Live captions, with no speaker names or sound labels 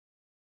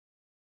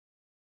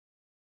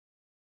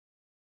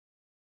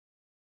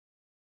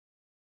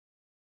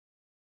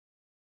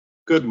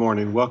Good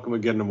morning. Welcome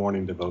again to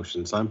Morning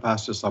Devotions. I'm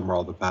Pastor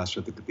Summerall, the pastor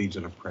of the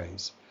Cathedral of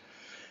Praise.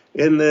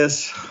 In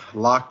this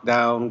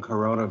lockdown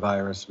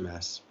coronavirus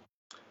mess,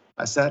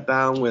 I sat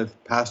down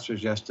with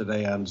pastors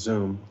yesterday on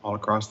Zoom all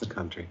across the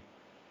country,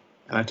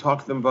 and I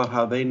talked to them about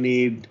how they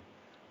need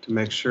to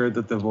make sure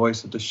that the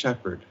voice of the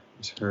shepherd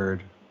is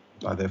heard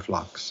by their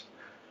flocks.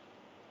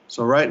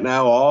 So right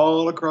now,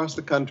 all across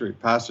the country,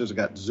 pastors have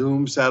got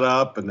Zoom set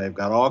up and they've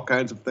got all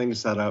kinds of things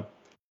set up.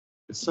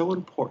 It's so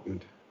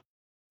important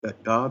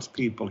that God's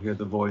people hear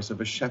the voice of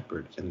a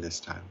shepherd in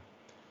this time.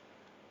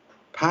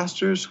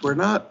 Pastors, we're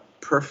not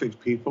perfect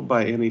people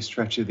by any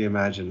stretch of the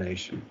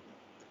imagination,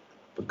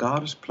 but God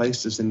has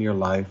placed us in your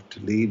life to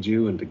lead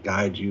you and to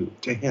guide you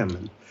to Him.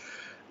 And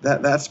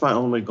that's my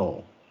only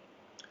goal.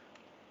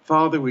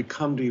 Father, we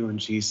come to you in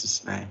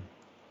Jesus' name.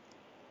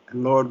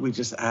 And Lord, we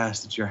just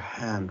ask that your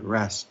hand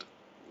rest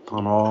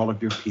upon all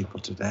of your people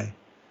today.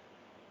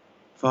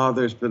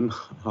 Father, it's been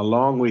a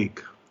long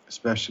week,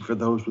 especially for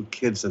those with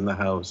kids in the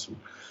house, and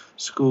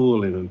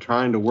schooling and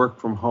trying to work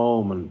from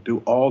home and do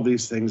all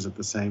these things at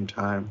the same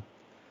time,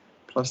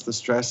 plus the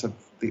stress of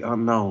the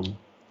unknown.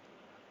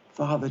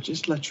 Father,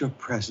 just let your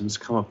presence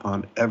come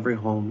upon every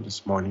home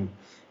this morning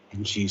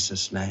in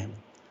Jesus' name.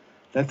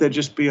 Let there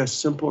just be a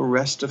simple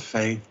rest of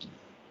faith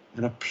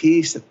and a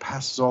peace that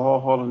passes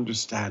all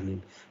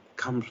understanding that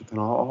comes within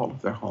all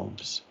of their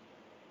homes.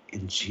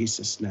 In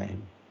Jesus'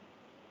 name,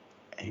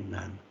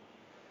 amen.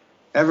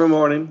 Every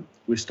morning,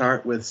 we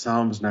start with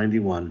Psalms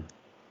 91.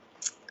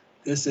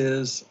 This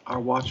is our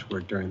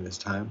watchword during this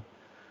time.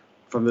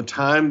 From the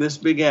time this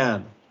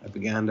began, I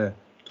began to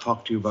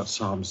talk to you about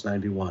Psalms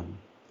 91.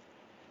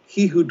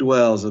 He who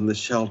dwells in the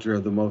shelter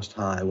of the Most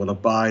High will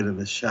abide in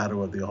the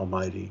shadow of the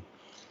Almighty.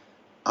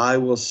 I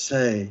will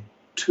say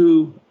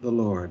to the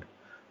Lord,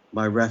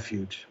 my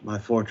refuge, my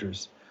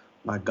fortress,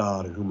 my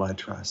God in whom I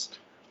trust.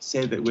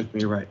 Say that with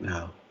me right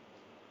now.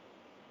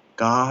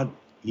 God,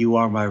 you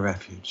are my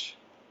refuge.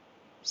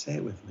 Say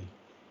it with me.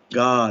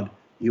 God,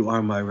 you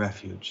are my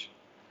refuge.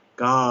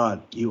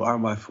 God, you are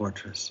my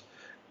fortress.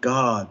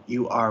 God,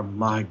 you are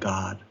my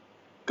God.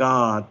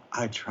 God,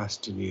 I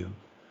trust in you.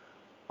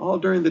 All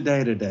during the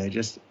day today,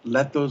 just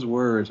let those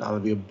words out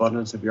of the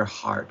abundance of your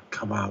heart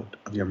come out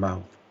of your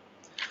mouth.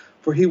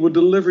 For he will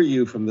deliver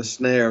you from the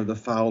snare of the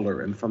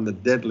fowler and from the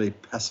deadly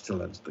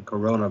pestilence, the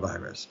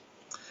coronavirus.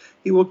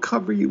 He will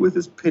cover you with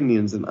his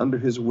pinions, and under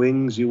his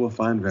wings you will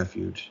find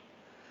refuge.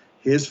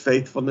 His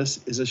faithfulness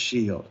is a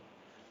shield.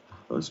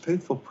 Those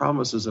faithful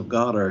promises of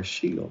God are a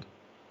shield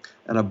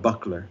and a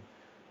buckler.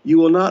 You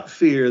will not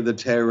fear the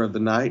terror of the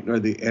night, nor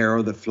the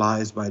arrow that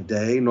flies by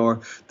day,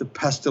 nor the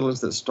pestilence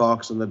that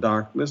stalks in the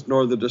darkness,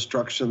 nor the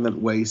destruction that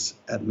wastes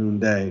at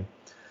noonday.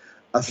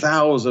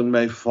 1,000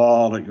 may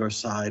fall at your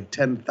side,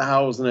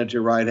 10,000 at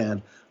your right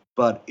hand,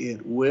 but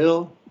it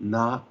will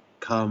not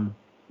come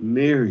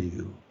near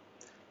you.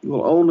 You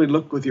will only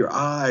look with your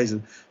eyes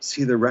and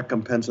see the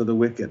recompense of the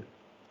wicked.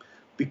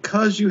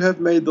 Because you have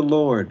made the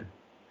Lord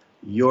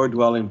your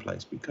dwelling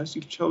place, because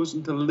you've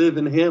chosen to live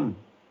in him,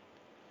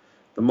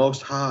 the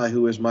Most High,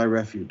 who is my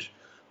refuge,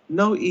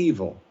 no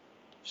evil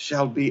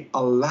shall be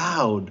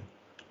allowed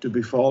to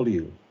befall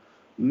you.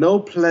 No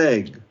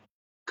plague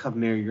come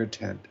near your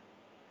tent.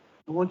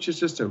 I want you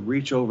just to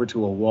reach over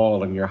to a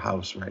wall in your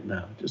house right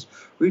now. Just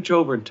reach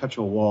over and touch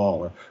a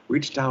wall, or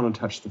reach down and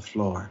touch the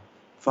floor.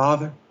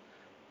 Father,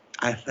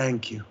 I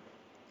thank you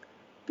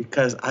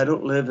because I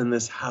don't live in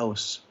this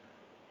house.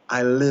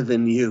 I live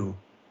in you.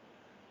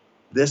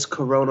 This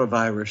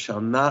coronavirus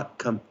shall not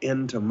come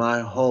into my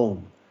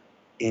home.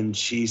 In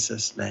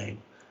Jesus' name,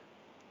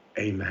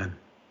 amen.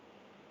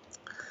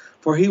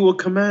 For he will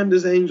command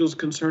his angels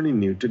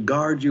concerning you to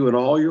guard you in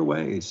all your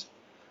ways.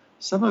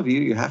 Some of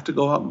you have to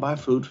go out and buy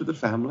food for the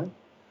family.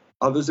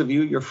 Others of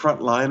you, you're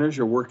frontliners,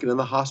 you're working in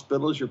the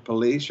hospitals, you're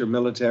police, you're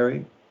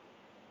military.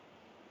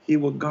 He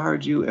will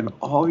guard you in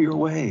all your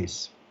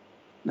ways,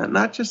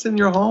 not just in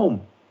your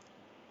home.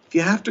 If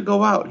you have to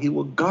go out, he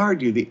will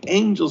guard you. The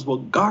angels will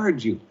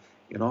guard you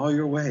in all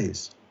your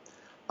ways.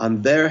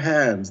 On their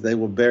hands they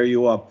will bear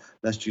you up,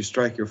 lest you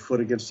strike your foot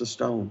against a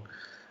stone.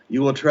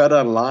 You will tread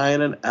on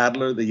lion and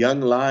adder, the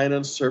young lion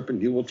and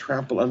serpent you will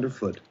trample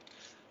underfoot.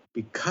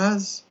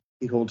 Because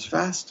he holds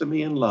fast to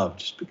me in love,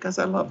 just because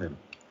I love him,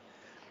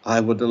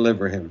 I will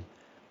deliver him.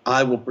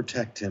 I will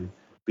protect him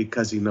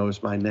because he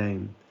knows my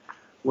name.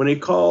 When he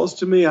calls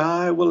to me,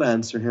 I will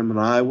answer him, and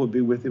I will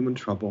be with him in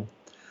trouble.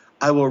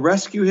 I will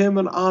rescue him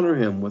and honor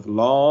him with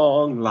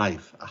long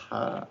life.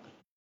 Aha.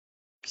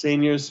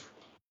 Seniors,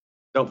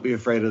 don't be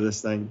afraid of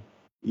this thing.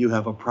 You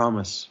have a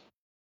promise.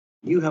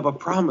 You have a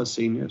promise,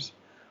 seniors.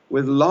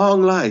 With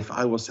long life,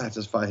 I will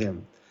satisfy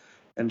him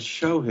and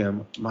show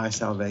him my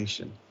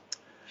salvation.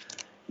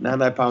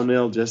 Nana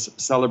Pownell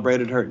just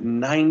celebrated her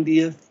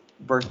 90th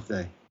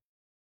birthday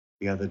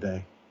the other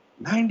day.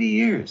 90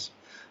 years.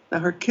 Now,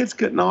 her kids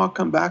couldn't all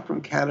come back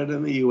from Canada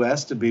and the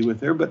U.S. to be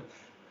with her, but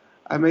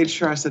I made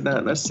sure I said,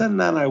 now send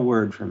Nana a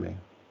word for me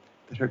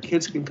that her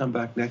kids can come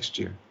back next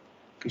year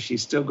because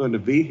she's still going to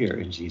be here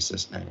in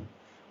Jesus' name.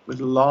 With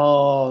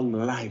long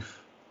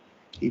life,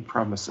 he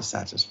promised to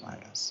satisfy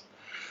us.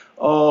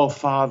 Oh,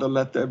 Father,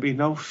 let there be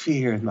no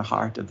fear in the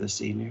heart of the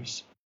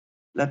seniors.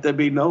 Let there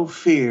be no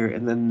fear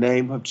in the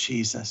name of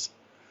Jesus.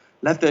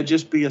 Let there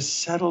just be a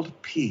settled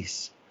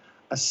peace,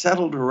 a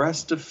settled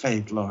rest of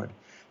faith, Lord,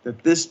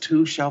 that this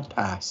too shall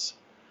pass.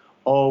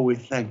 Oh, we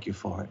thank you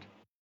for it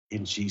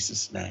in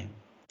Jesus' name.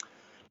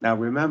 Now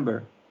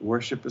remember,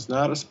 worship is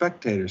not a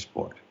spectator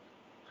sport.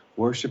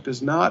 Worship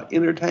is not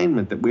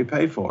entertainment that we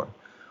pay for.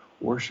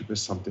 Worship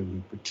is something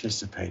we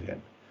participate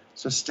in.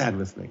 So stand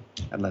with me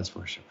and let's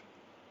worship.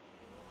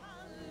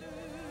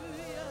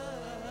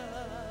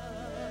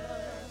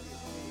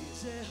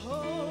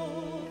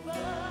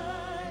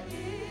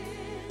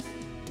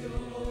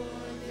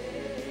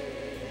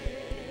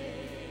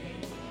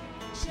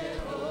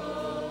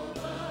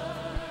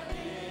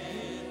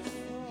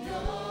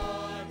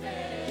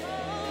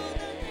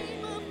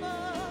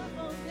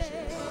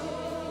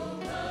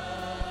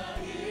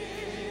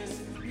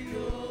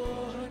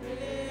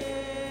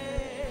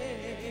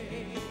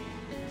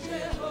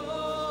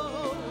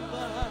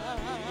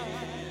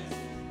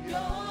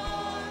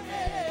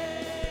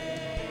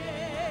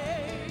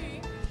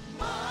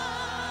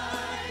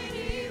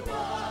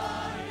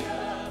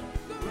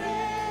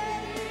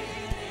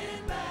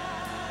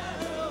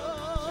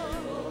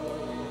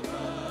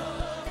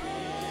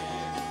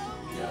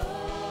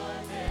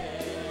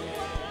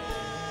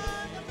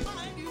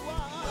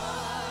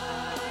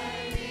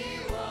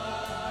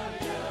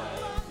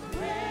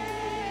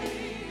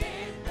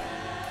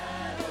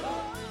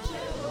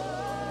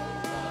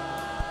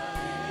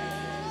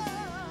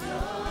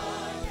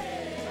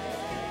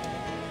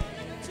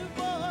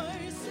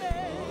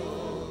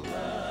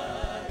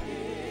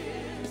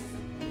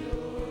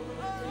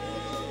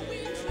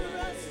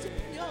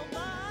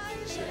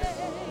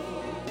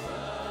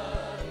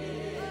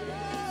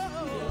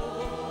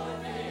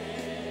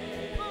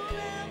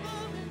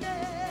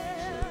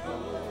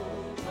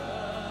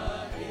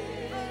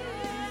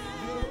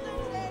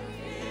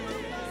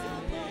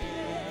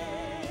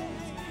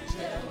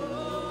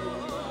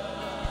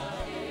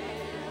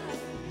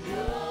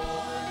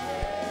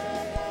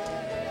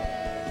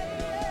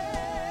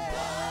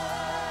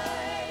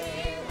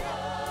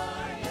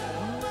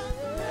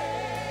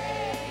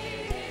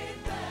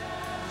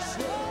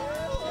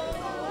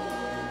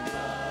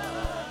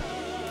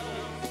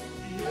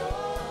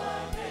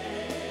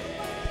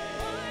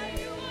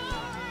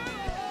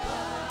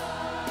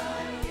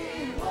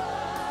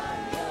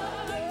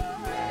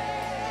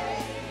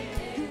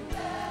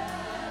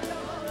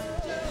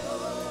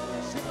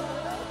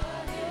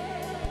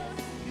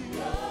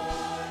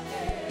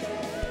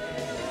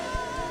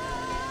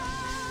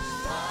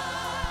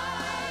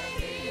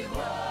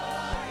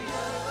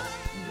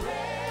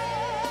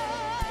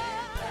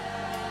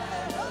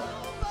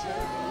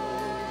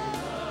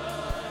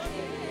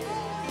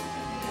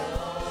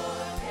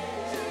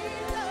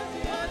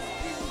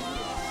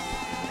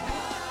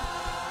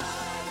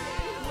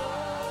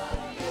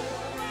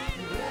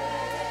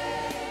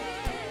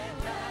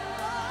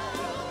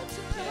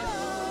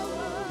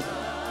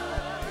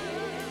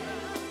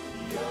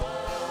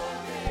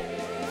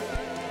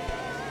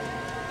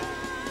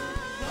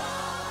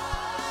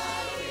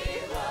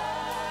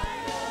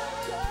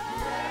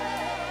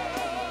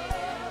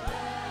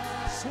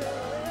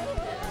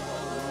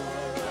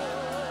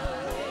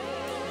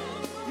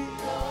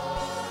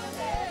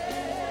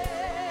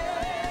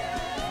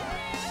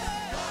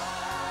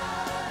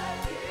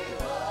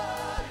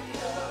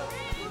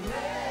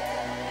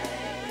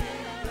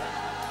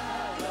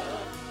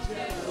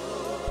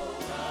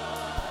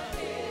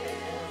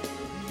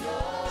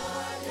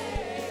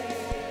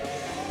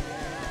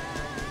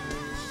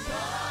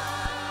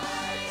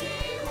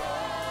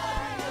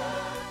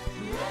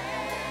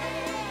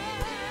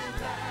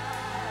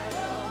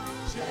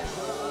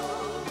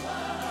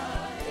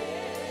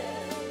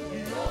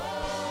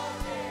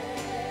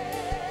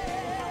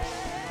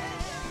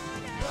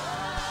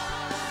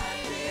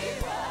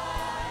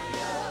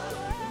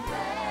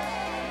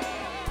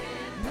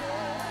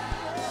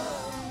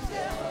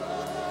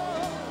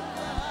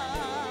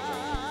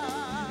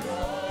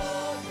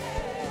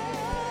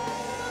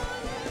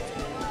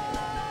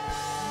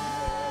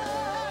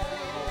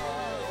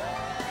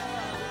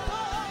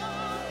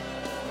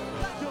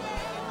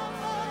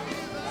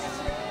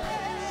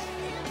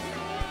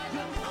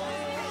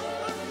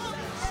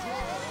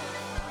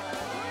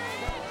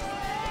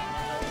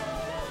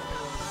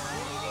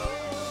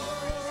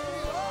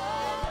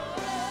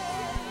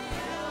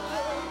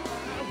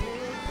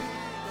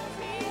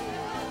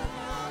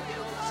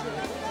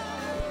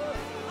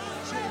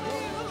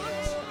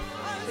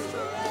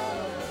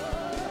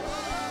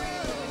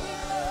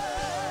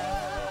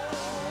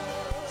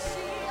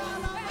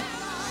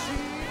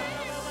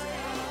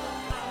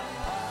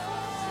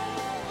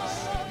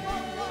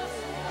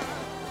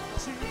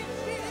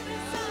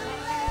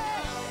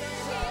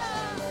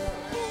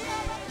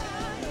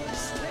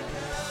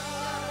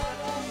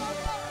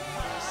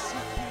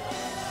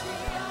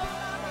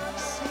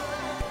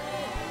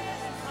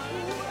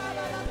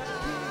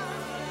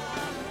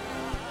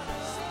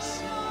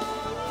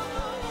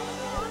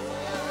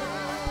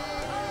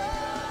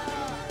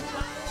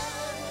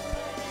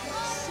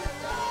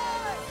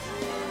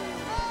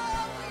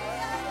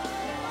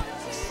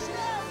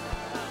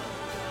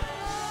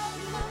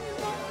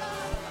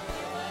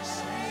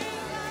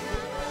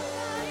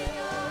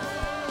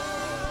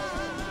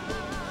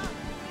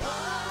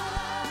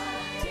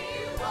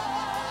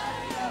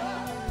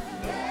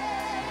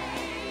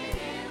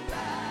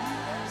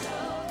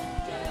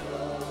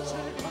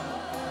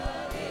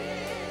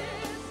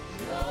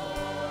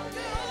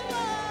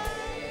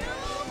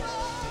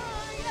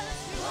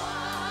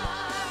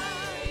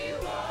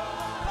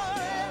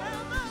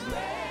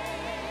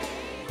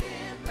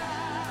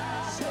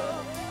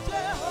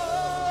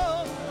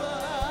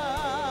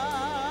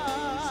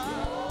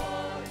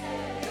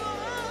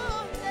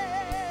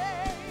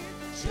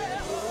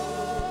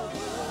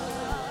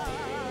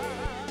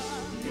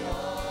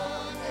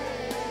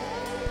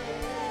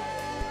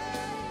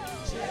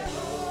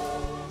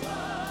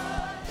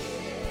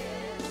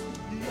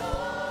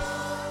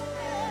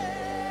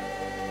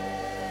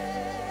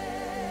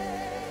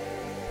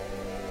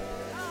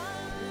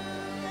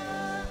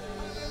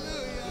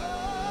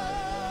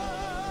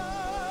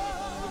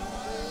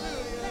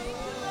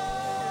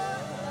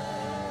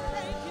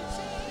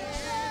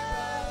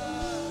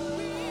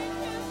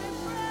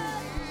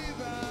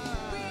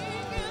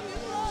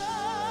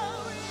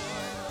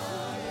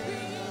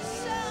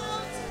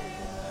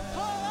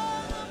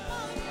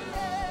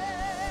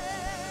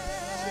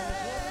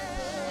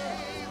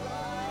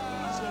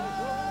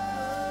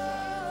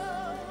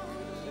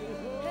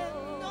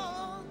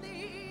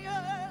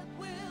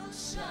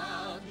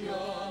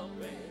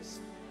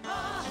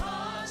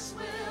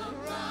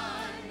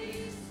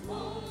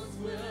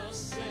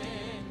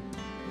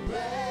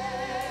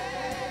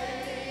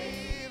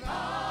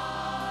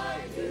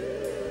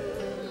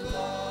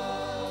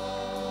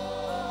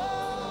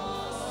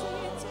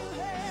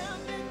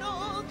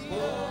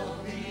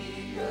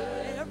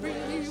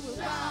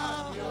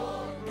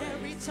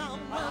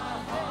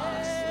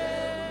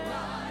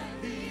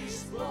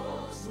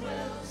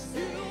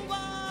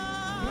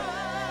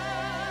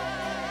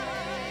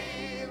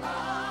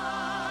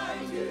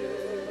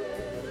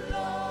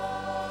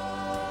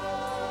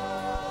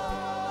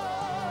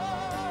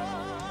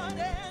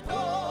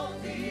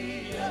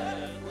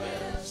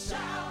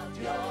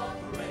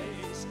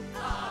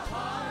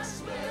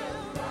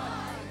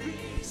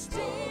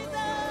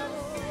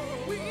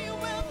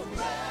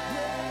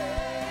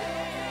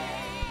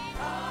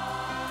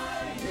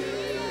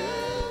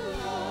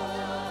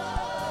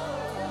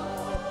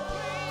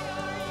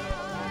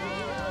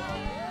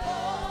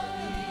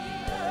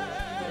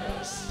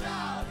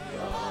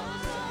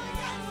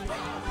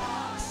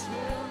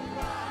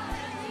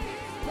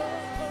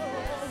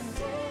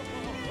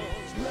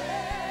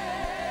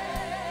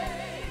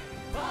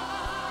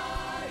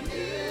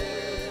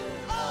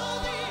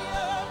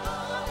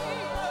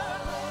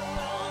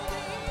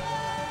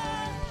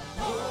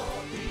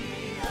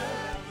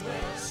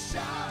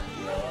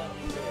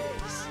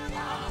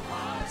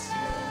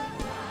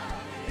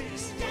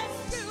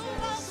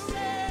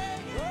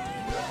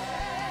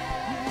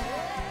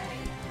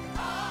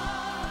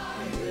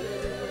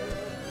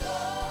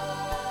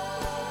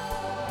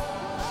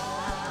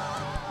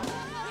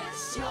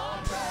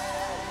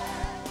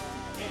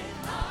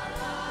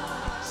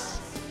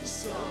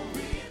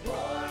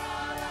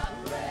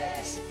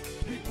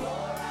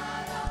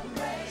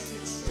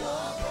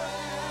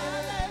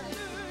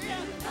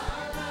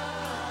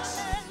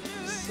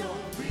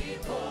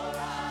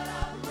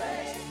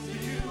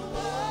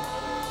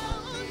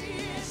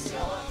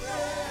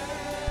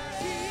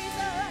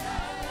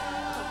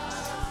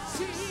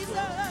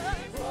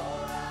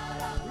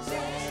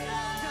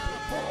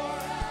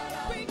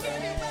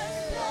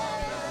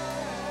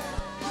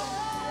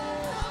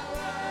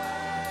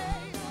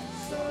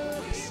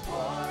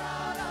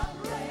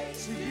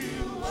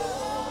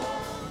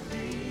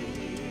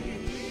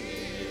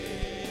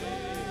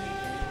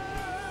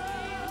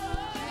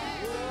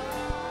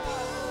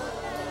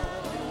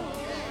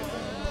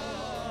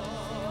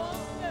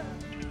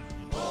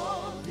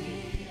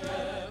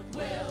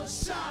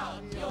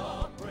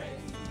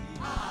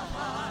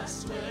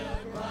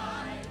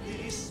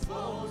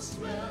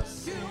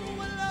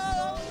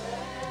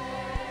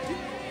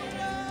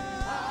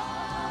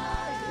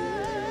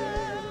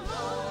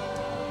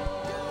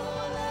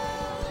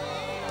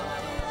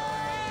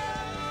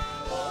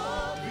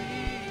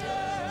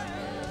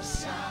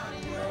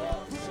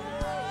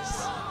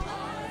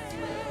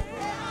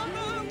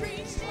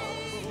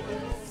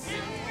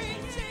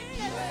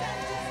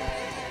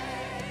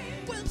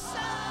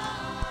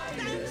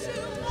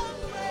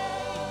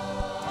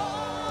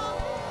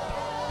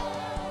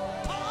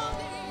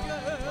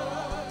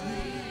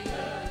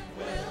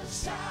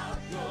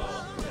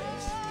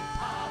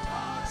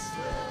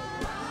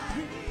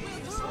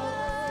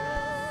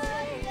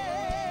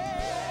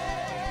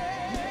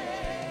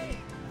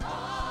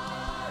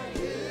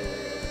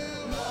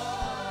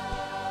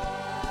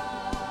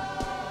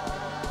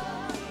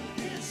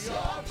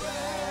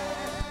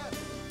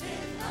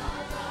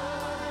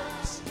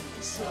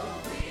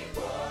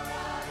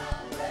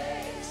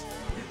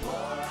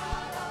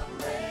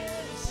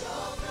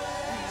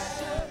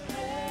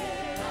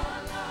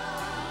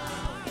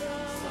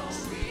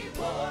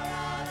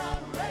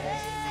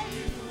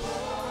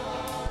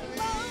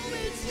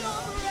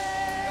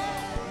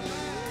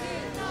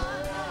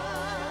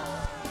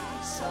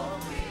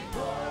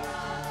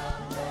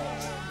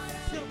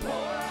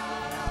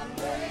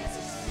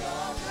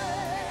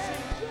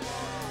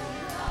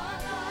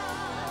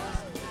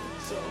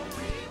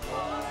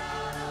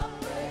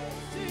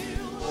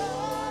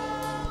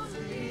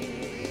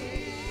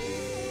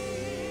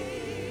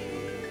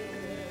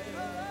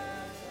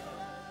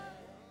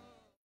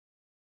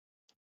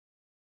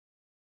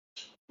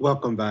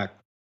 Welcome back.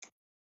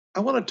 I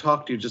want to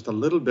talk to you just a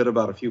little bit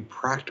about a few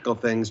practical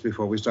things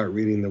before we start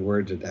reading the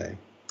Word today.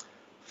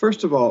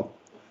 First of all,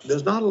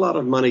 there's not a lot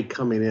of money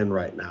coming in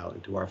right now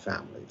into our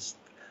families.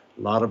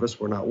 A lot of us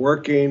were not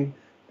working.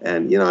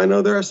 And, I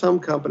know there are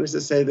some companies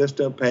that say they're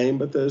still paying,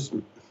 but there's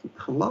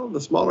a lot of the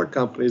smaller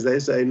companies, they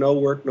say no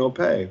work, no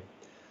pay.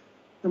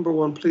 Number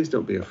one, please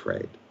don't be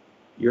afraid.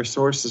 Your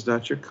source is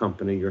not your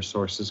company. Your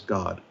source is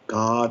God.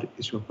 God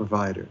is your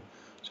provider.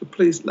 So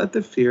please let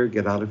the fear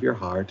get out of your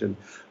heart and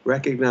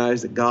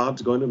recognize that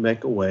God's going to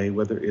make a way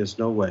where there is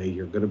no way.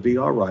 You're going to be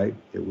all right.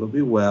 It will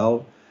be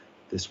well.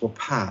 This will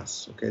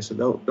pass. Okay, so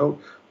don't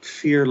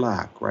fear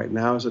lack. Right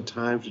now is a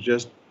time to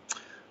just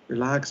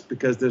relax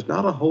because there's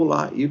not a whole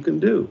lot you can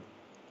do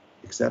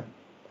except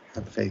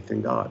have faith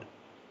in God.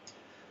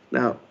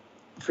 Now,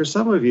 for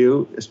some of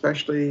you,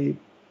 especially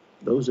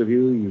those of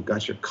you, you've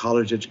got your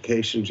college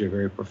educations, you're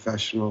very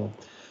professional,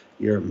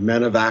 you're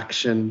men of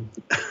action.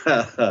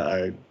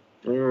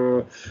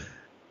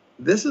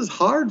 This is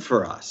hard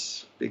for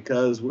us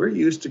because we're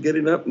used to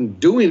getting up and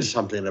doing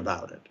something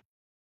about it.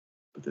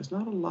 But there's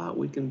not a lot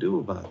we can do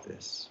about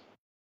this.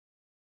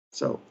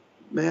 So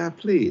may I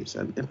please,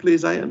 and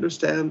please, I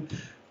understand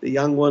the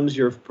young ones,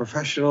 you're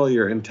professional,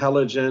 you're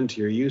intelligent,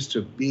 you're used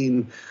to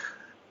being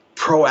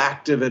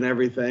proactive in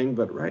everything,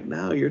 but right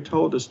now you're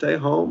told to stay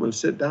home and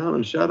sit down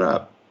and shut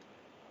up.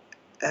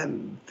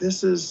 And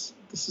this is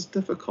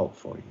difficult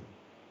for you.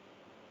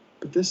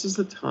 But this is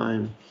the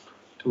time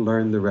to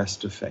learn the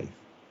rest of faith.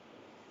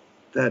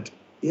 That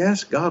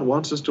yes, God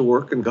wants us to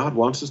work and God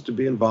wants us to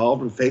be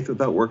involved, and faith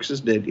without works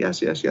is dead. Yes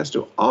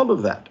to all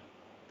of that.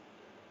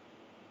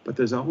 But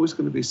there's always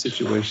going to be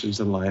situations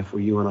in life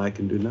where you and I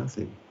can do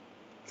nothing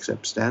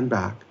except stand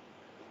back,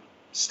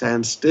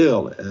 stand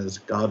still, as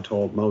God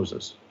told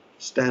Moses.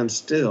 Stand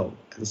still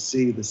and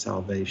see the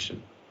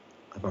salvation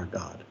of our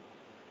God.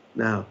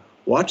 Now,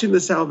 watching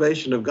the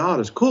salvation of God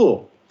is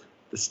cool.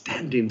 The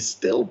standing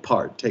still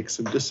part takes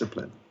some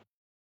discipline.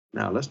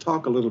 Now, let's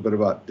talk a little bit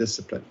about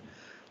discipline.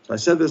 So I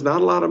said there's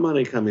not a lot of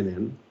money coming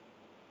in,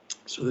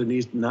 so there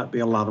needs to not be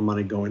a lot of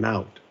money going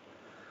out.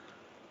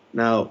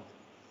 Now,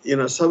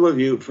 some of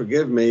you,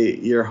 forgive me,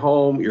 you're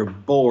home, you're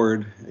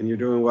bored, and you're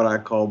doing what I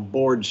call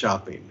bored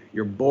shopping.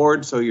 You're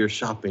bored, so you're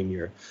shopping.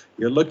 You're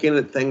looking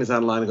at things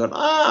online and going,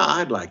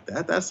 I'd like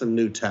that. That's some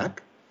new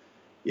tech.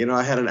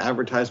 I had an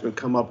advertisement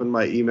come up in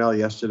my email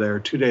yesterday or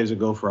 2 days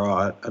ago for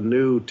a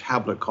new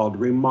tablet called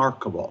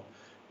Remarkable.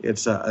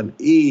 It's an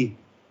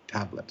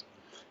e-tablet.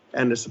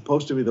 And it's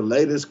supposed to be the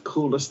latest,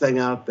 coolest thing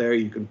out there.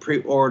 You can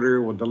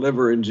pre-order, we'll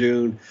deliver in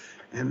June.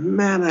 And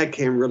man, I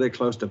came really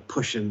close to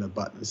pushing the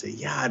button and say,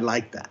 yeah, I'd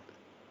like that.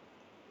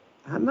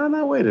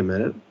 No, wait a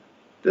minute.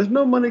 There's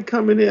no money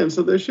coming in,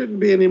 so there shouldn't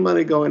be any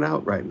money going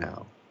out right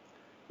now.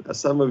 Now,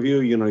 some of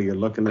you, you're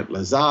looking at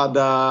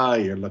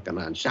Lazada, you're looking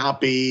on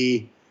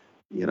Shopee.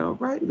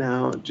 Right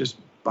now, just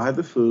buy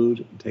the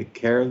food and take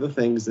care of the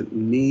things that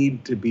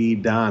need to be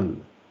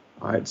done.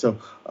 All right, so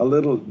a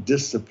little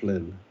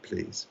discipline,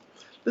 please.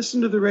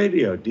 Listen to the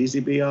radio,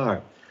 DZBR.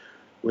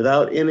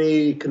 Without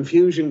any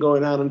confusion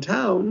going on in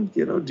town,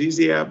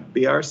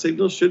 DZBR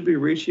signals should be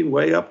reaching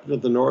way up to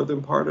the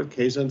northern part of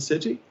Quezon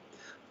City.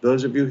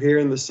 Those of you here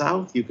in the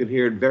south, you can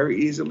hear it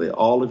very easily.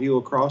 All of you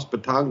across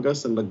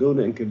Batangas and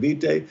Laguna and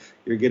Cavite,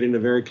 you're getting a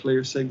very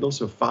clear signal,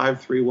 so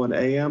 531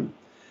 AM.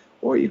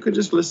 Or you could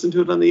just listen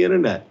to it on the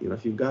internet.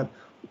 If you've got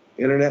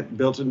internet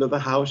built into the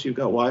house, you've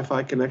got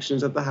Wi-Fi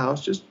connections at the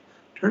house, just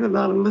turn it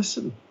on and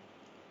listen.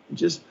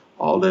 Just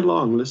all day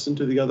long, listen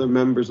to the other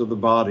members of the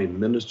body and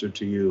minister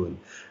to you and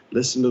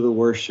listen to the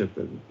worship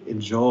and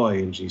enjoy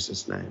in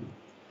Jesus' name.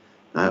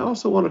 I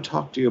also want to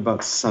talk to you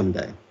about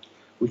Sunday.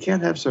 We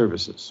can't have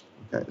services.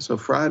 Okay, so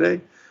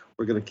Friday,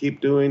 we're going to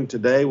keep doing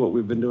today what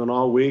we've been doing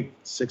all week,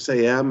 6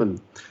 a.m.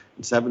 and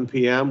 7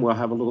 p.m. We'll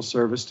have a little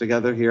service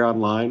together here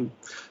online.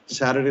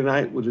 Saturday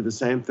night, we'll do the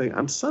same thing.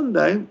 On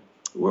Sunday,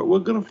 we're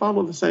going to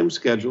follow the same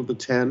schedule, the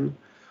 10,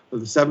 or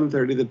the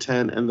 7:30, the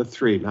 10, and the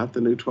 3, not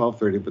the new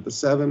 12:30, but the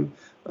 7,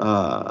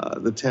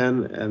 the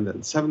 10, and the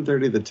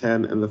 7:30, the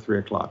 10, and the 3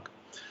 o'clock.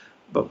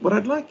 But what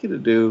I'd like you to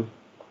do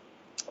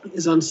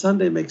is on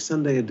Sunday, make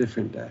Sunday a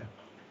different day.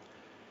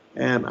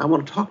 And I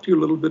want to talk to you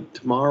a little bit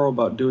tomorrow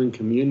about doing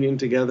communion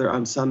together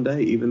on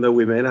Sunday. Even though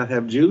we may not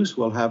have juice,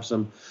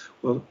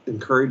 we'll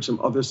encourage some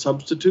other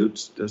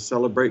substitutes to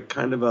celebrate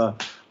kind of a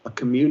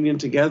communion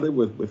together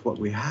with what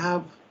we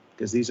have,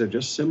 because these are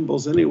just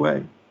symbols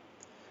anyway.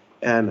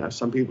 And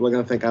some people are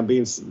going to think I'm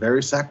being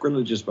very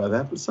sacrilegious by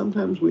that, but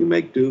sometimes we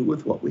make do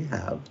with what we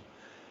have.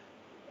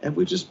 And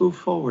we just move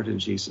forward in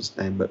Jesus'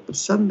 name. But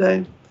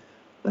Sunday,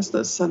 let's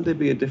let Sunday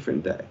be a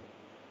different day.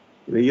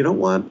 You don't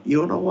want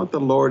the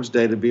Lord's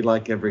Day to be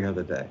like every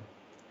other day.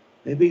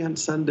 Maybe on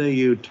Sunday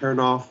you turn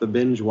off the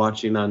binge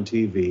watching on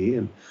TV,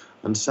 and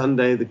on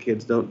Sunday the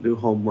kids don't do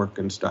homework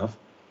and stuff.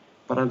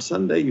 But on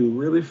Sunday you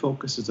really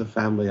focus as a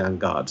family on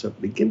God. So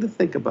begin to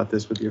think about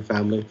this with your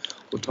family.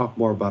 We'll talk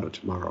more about it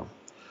tomorrow.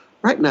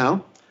 Right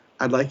now,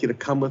 I'd like you to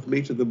come with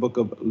me to the book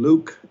of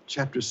Luke,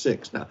 chapter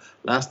 6. Now,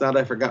 last night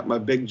I forgot my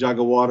big jug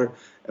of water,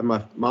 and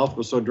my mouth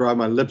was so dry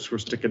my lips were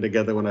sticking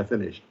together when I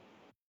finished.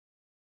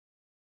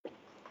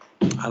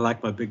 I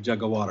like my big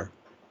jug of water.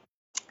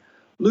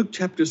 Luke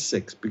chapter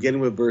 6,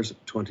 beginning with verse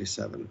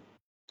 27.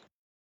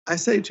 I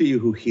say to you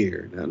who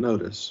hear. Now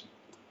notice,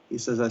 he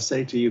says, I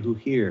say to you who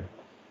hear.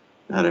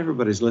 Not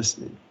everybody's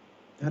listening.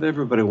 Not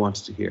everybody wants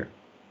to hear.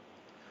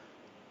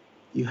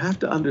 You have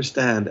to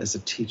understand as a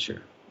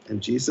teacher,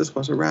 and Jesus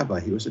was a rabbi,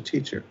 he was a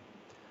teacher.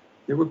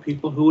 There were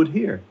people who would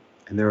hear,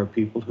 and there are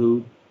people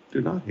who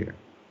do not hear.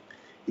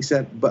 He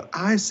said, but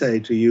I say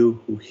to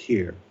you who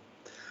hear,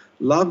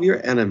 love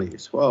your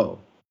enemies. Whoa.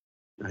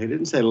 Now, he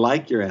didn't say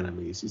like your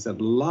enemies. He said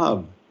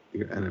love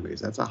your enemies.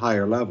 That's a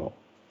higher level.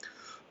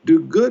 Do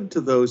good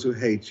to those who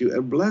hate you,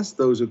 and bless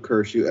those who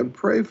curse you, and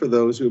pray for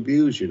those who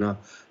abuse you. Now,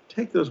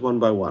 take those one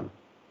by one.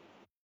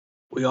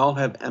 We all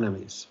have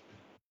enemies.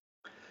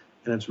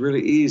 And it's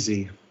really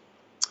easy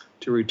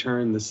to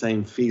return the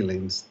same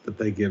feelings that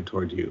they give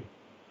toward you.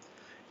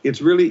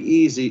 It's really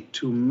easy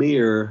to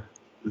mirror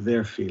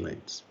their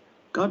feelings.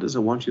 God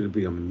doesn't want you to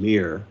be a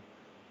mirror.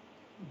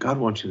 God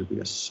wants you to be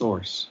a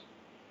source.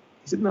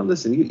 He said, no,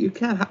 listen, you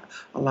can't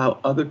allow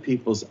other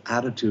people's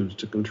attitudes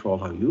to control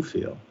how you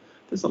feel.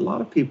 There's a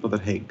lot of people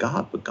that hate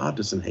God, but God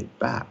doesn't hate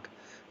back.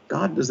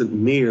 God doesn't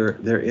mirror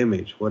their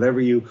image. Whatever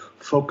you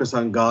focus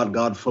on God,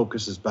 God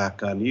focuses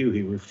back on you.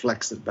 He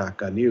reflects it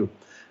back on you.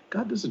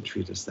 God doesn't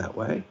treat us that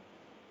way.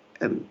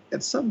 And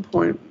at some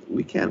point,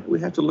 we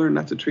have to learn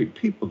not to treat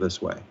people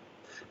this way.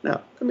 Now,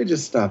 let me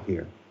just stop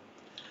here.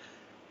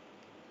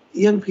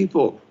 Young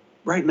people,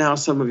 right now,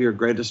 some of your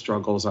greatest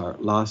struggles are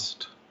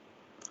lust,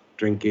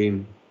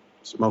 drinking,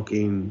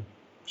 smoking,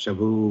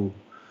 shabu,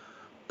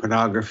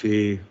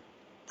 pornography,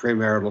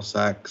 premarital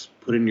sex,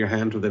 putting your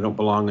hands where they don't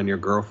belong on your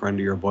girlfriend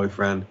or your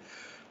boyfriend.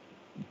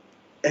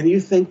 And you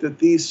think that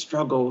these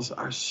struggles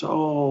are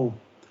so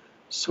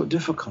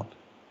difficult.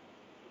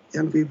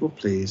 Young people,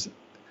 please.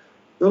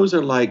 Those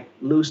are like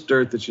loose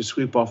dirt that you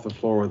sweep off the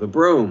floor with a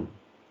broom.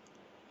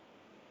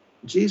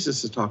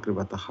 Jesus is talking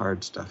about the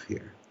hard stuff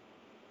here.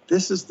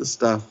 This is the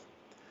stuff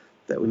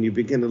that when you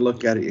begin to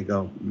look at it, you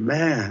go,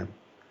 man,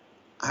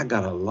 I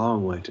got a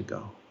long way to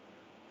go.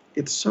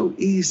 It's so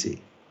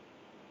easy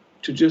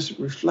to just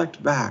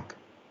reflect back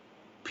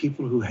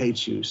people who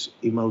hate you's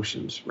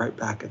emotions right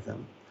back at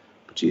them.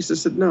 But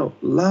Jesus said, no,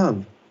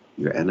 love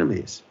your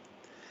enemies.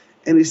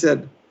 And he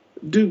said,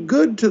 do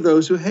good to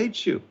those who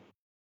hate you.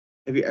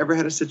 Have you ever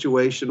had a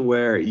situation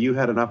where you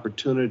had an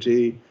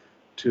opportunity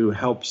to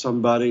help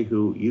somebody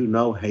who you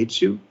know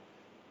hates you?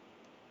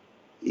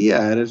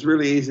 Yeah, and it's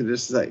really easy to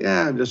just say,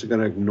 yeah, I'm just going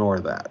to ignore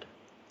that.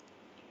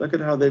 Look at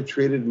how they've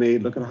treated me.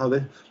 Look at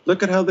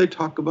how they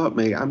talk about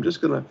me. I'm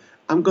going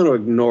to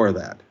ignore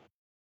that.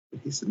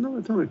 He said, no,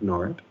 don't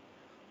ignore it.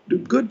 Do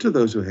good to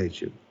those who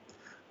hate you.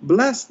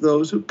 Bless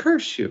those who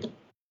curse you.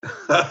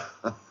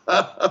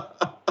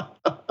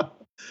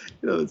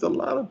 There's a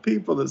lot of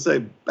people that say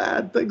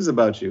bad things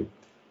about you.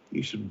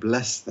 You should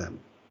bless them.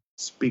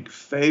 Speak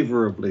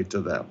favorably to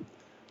them.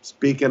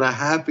 Speak in a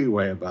happy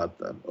way about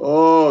them.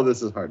 Oh,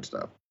 this is hard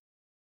stuff.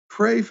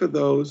 Pray for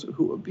those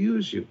who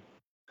abuse you.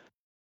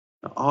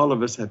 Now, all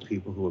of us have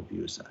people who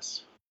abuse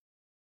us.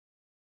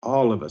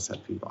 All of us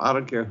have people. I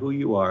don't care who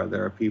you are.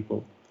 There are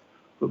people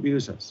who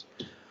abuse us.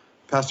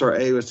 Pastor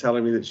A was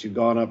telling me that she'd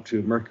gone up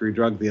to Mercury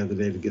Drug the other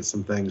day to get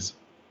some things.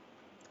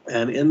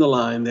 And in the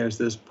line, there's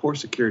this poor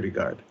security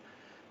guard.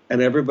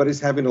 And everybody's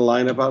having to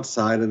line up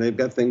outside, and they've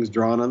got things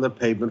drawn on the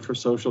pavement for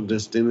social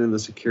distancing, and the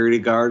security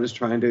guard is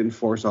trying to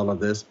enforce all of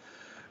this.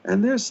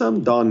 And there's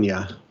some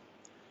doña,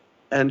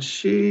 and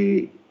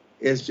she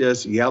is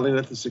just yelling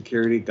at the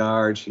security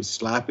guard. She's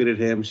slapping at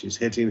him. She's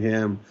hitting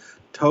him,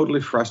 totally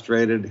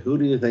frustrated. Who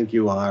do you think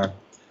you are?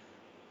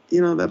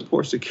 That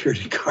poor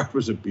security guard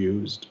was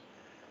abused.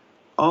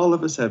 All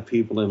of us have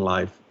people in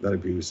life that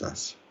abuse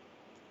us.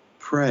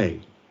 Pray.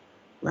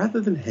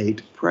 Rather than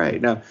hate, pray.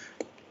 Now,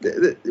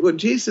 what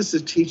Jesus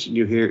is teaching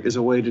you here is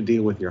a way to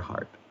deal with your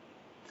heart.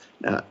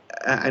 Now,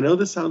 I know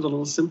this sounds a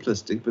little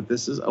simplistic, but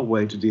this is a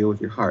way to deal with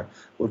your heart.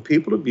 When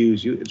people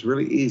abuse you, it's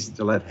really easy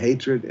to let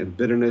hatred and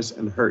bitterness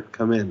and hurt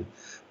come in.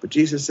 But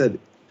Jesus said,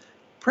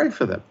 pray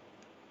for them.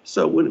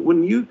 So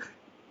when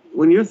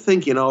you're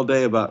thinking all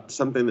day about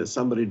something that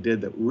somebody did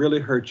that really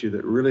hurt you,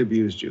 that really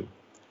abused you,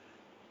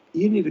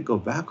 you need to go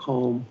back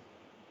home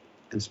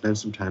and spend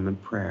some time in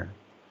prayer.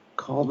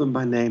 Call them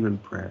by name in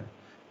prayer.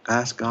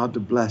 Ask God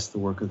to bless the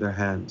work of their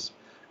hands.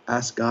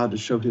 Ask God to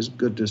show his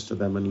goodness to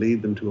them and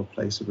lead them to a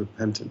place of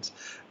repentance.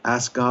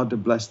 Ask God to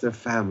bless their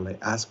family.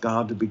 Ask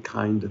God to be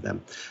kind to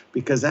them.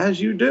 Because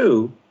as you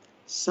do,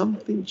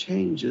 something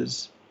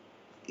changes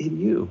in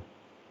you.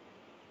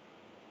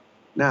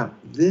 Now,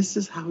 this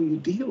is how you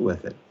deal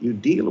with it. You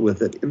deal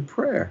with it in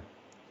prayer.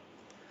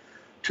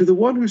 To the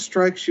one who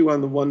strikes you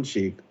on the one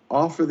cheek,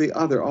 offer the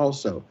other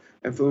also.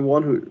 And for the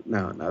one who...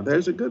 Now,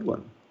 there's a good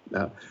one.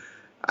 Now,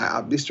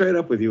 I'll be straight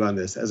up with you on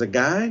this. As a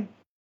guy,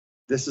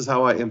 this is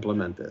how I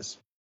implement this.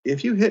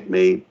 If you hit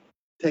me,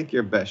 Take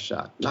your best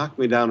shot. Knock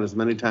me down as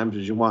many times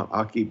as you want.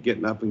 I'll keep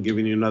getting up and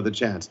giving you another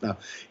chance. Now,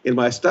 in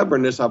my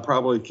stubbornness, I'll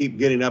probably keep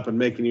getting up and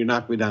making you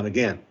knock me down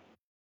again.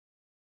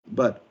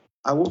 But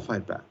I won't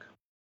fight back.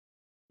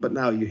 But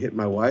now you hit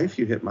my wife,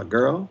 you hit my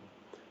girl,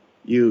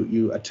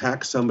 you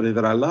attack somebody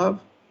that I love.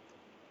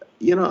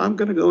 I'm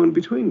going to go in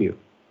between you.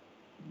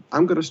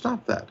 I'm going to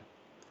stop that.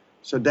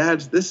 So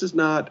dads, this is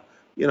not,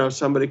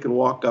 somebody can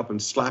walk up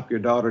and slap your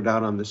daughter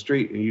down on the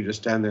street and you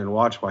just stand there and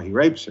watch while he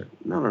rapes her.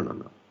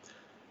 No.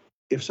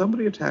 If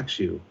somebody attacks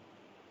you,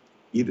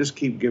 you just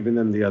keep giving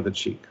them the other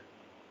cheek.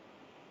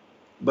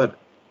 But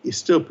you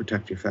still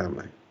protect your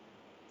family.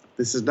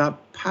 This is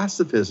not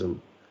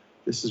pacifism.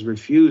 This is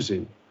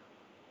refusing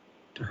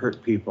to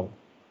hurt people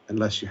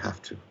unless you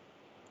have to.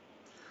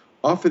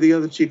 Offer the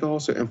other cheek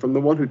also, and from the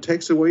one who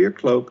takes away your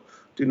cloak,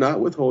 do not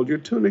withhold your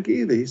tunic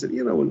either. He said,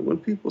 when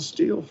people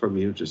steal from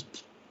you,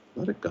 just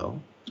let it go.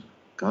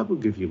 God will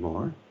give you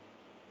more.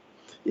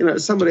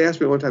 Somebody asked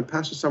me one time,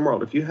 Pastor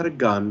Summerall, if you had a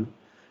gun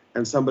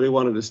and somebody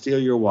wanted to steal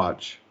your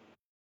watch,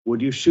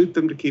 would you shoot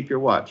them to keep your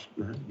watch?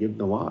 No, give them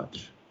the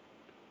watch.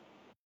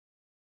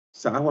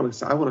 So I want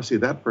to see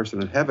that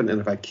person in heaven, and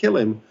if I kill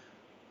him,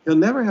 he'll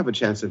never have a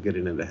chance of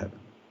getting into heaven.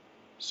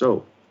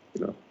 So,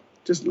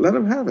 just let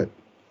him have it.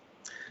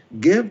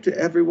 Give to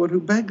everyone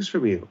who begs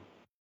from you.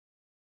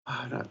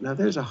 Now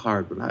there's a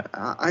hard one.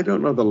 I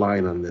don't know the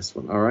line on this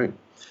one, all right?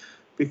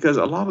 Because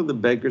a lot of the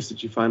beggars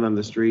that you find on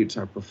the streets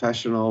are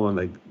professional and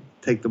they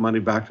take the money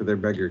back to their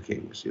beggar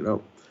kings,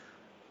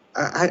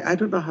 I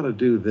don't know how to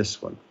do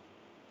this one.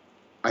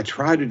 I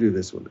try to do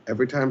this one.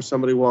 Every time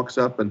somebody walks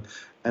up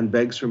and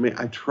begs for me,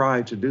 I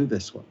try to do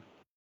this one.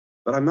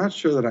 But I'm not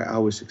sure that I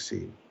always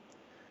succeed.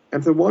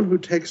 And the one who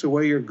takes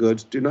away your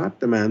goods, do not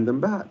demand them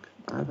back.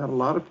 I've had a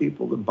lot of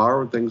people that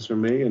borrowed things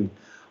from me and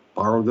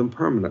borrowed them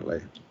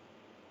permanently.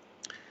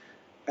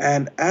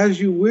 And as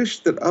you wish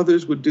that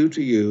others would do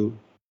to you,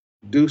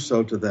 do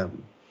so to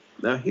them.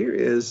 Now here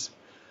is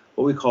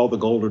what we call the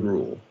golden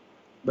rule.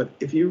 But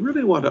if you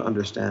really want to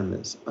understand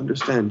this,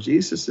 understand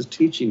Jesus is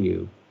teaching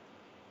you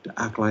to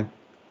act like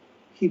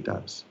he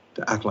does,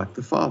 to act like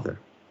the Father.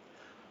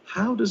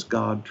 How does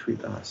God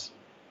treat us?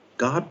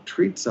 God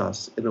treats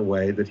us in a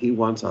way that he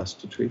wants us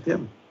to treat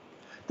him.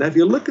 Now, if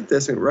you look at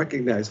this and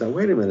recognize, now,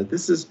 wait a minute,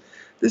 this is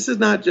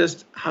not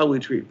just how we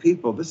treat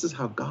people. This is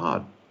how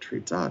God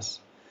treats us.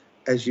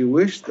 As you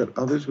wish that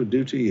others would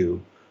do to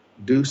you,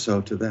 do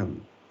so to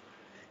them.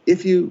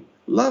 If you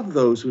love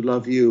those who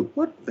love you,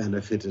 what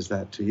benefit is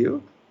that to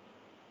you?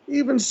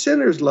 Even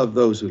sinners love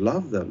those who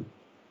love them.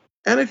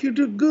 And if you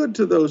do good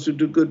to those who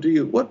do good to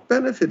you, what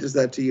benefit is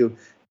that to you?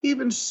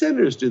 Even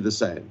sinners do the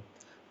same.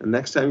 And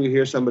next time you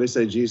hear somebody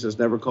say Jesus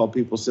never called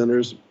people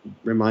sinners,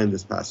 remind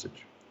this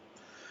passage.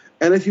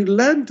 And if you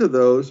lend to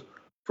those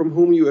from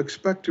whom you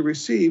expect to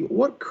receive,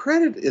 what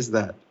credit is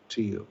that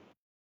to you?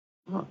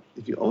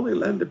 If you only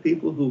lend to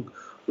people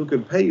who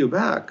can pay you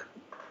back,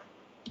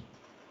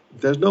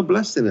 there's no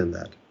blessing in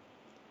that.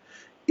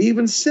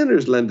 Even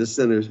sinners lend to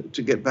sinners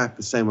to get back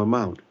the same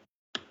amount.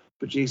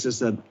 But Jesus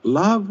said,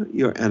 love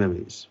your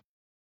enemies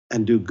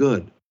and do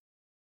good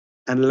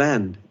and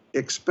lend,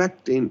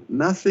 expecting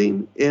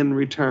nothing in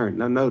return.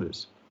 Now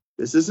notice,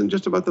 this isn't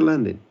just about the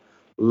lending.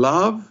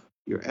 Love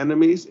your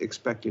enemies,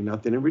 expecting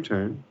nothing in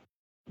return.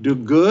 Do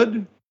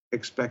good,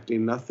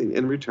 expecting nothing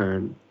in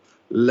return.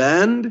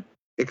 Lend,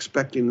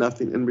 expecting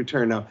nothing in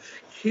return. Now,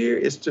 here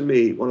is to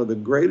me one of the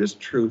greatest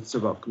truths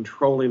about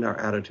controlling our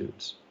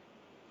attitudes.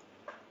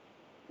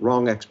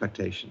 Wrong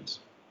expectations.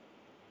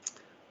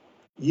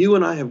 You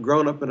and I have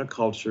grown up in a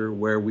culture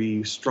where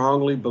we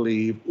strongly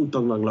believe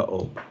utang ng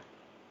loob,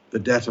 the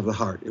debt of the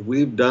heart. If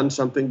we've done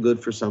something good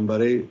for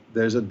somebody,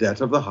 there's a debt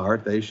of the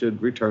heart. They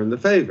should return the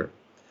favor.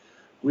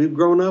 We've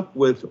grown up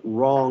with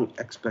wrong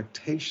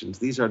expectations.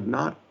 These are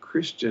not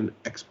Christian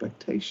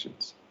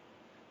expectations.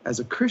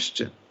 As a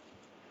Christian,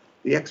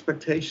 the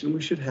expectation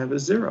we should have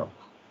is zero.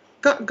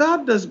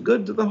 God does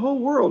good to the whole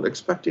world,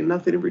 expecting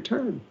nothing in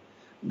return.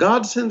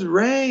 God sends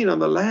rain on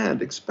the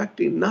land,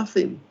 expecting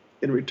nothing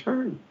in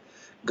return.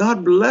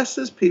 God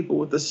blesses people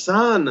with the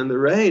sun and the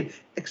rain,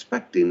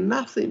 expecting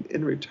nothing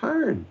in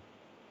return.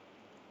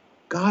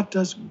 God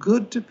does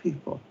good to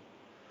people,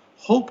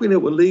 hoping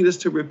it will lead us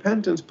to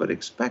repentance, but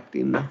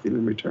expecting nothing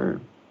in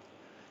return.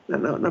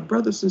 Now,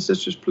 brothers and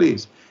sisters,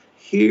 please,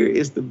 here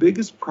is the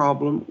biggest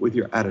problem with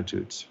your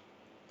attitudes.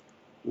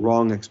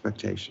 Wrong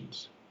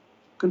expectations.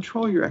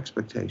 Control your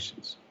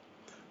expectations.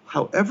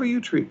 However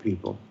you treat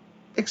people,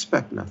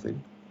 expect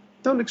nothing.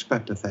 Don't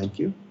expect a thank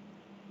you.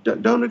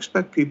 Don't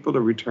expect people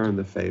to return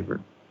the favor.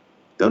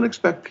 Don't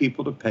expect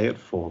people to pay it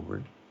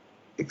forward.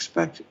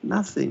 Expect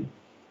nothing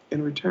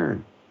in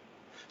return.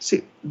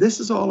 See, this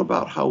is all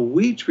about how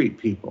we treat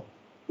people,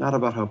 not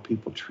about how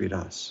people treat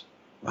us.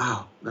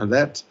 Wow, now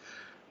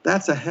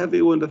that's a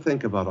heavy one to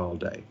think about all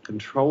day,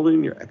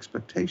 controlling your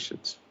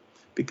expectations,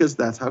 because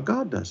that's how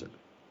God does it.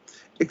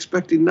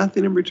 Expecting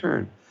nothing in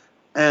return,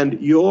 and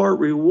your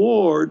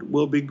reward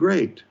will be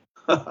great.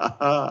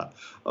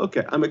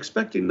 Okay, I'm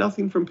expecting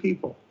nothing from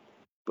people,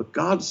 but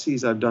God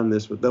sees I've done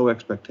this with no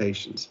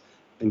expectations,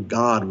 and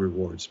God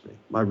rewards me.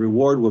 My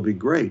reward will be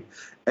great,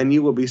 and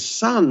you will be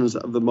sons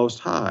of the Most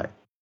High,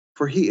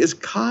 for he is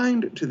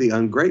kind to the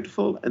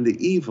ungrateful and the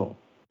evil.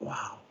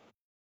 Wow.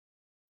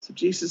 So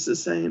Jesus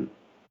is saying,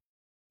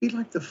 be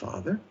like the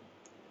Father.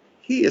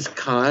 He is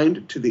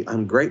kind to the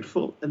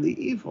ungrateful and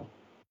the evil,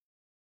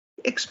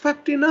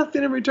 expecting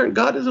nothing in return.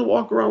 God doesn't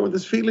walk around with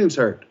his feelings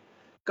hurt.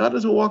 God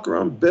doesn't walk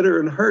around bitter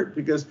and hurt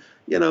because,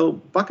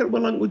 bakit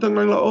walang utang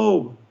ng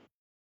loob?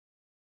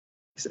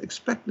 He said,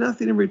 expect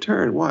nothing in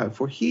return. Why?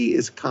 For he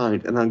is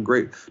kind and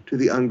to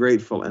the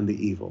ungrateful and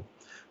the evil.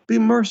 Be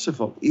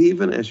merciful,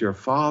 even as your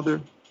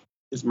Father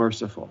is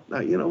merciful.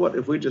 Now, you know what?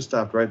 If we just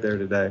stopped right there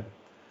today,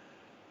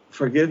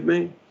 forgive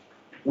me,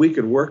 we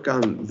could work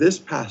on this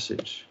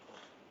passage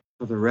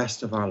for the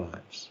rest of our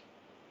lives.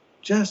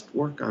 Just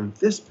work on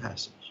this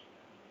passage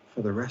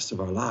for the rest of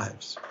our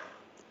lives.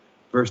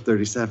 Verse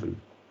 37,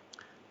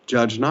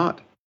 judge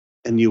not,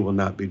 and you will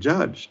not be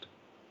judged.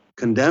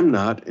 Condemn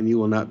not, and you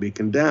will not be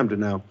condemned.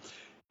 And now,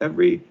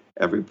 every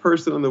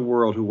person in the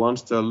world who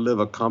wants to live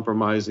a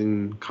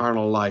compromising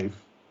carnal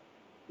life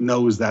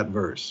knows that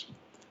verse.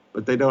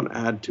 But they don't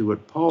add to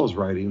it Paul's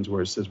writings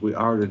where it says we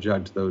are to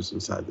judge those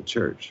inside the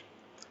church.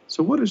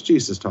 So what is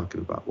Jesus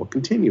talking about? Well,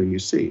 continue and you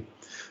see.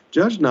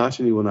 Judge not,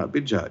 and you will not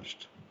be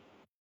judged.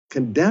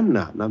 Condemn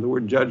not. Now, the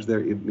word judge there,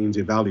 it means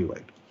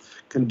evaluate.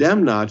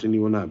 Condemn not, and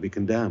you will not be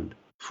condemned.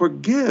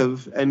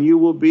 Forgive, and you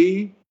will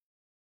be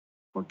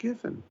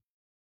forgiven.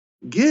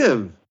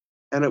 Give,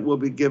 and it will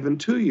be given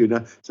to you. Now,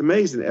 it's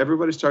amazing.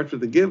 Everybody starts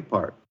with the give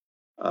part.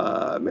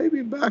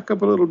 Maybe back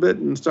up a little bit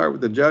and start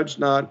with the judge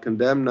not,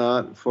 condemn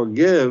not,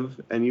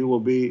 forgive, and you will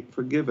be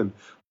forgiven.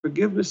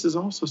 Forgiveness is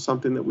also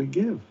something that we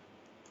give.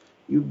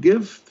 You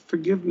give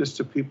forgiveness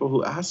to people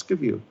who ask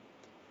of you.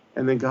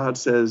 And then God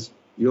says,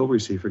 you'll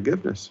receive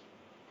forgiveness.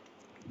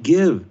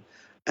 Give,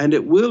 and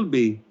it will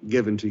be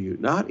given to you.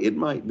 Not it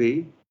might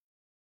be.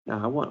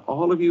 Now, I want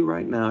all of you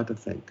right now to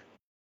think.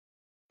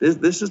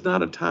 This is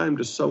not a time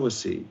to sow a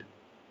seed.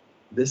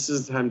 This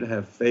is a time to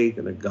have faith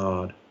in a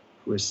God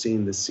who has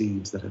seen the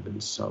seeds that have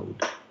been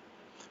sowed.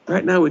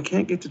 Right now, we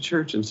can't get to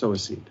church and sow a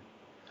seed.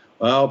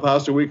 Well,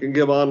 Pastor, we can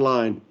give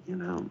online.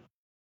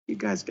 You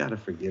guys got to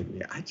forgive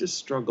me. I just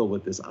struggle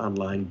with this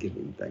online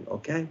giving thing,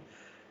 okay?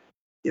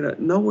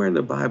 Nowhere in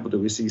the Bible do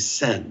we see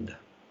send.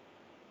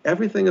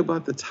 Everything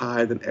about the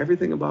tithe and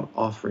everything about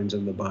offerings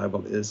in the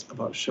Bible is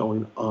about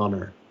showing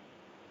honor.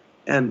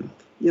 And,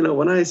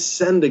 when I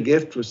send a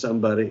gift to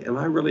somebody, am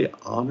I really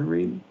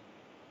honoring?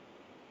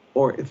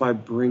 Or if I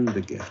bring the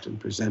gift and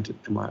present it,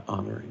 am I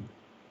honoring?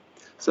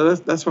 So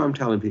that's why I'm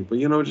telling people,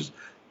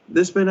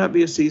 this may not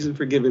be a season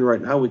for giving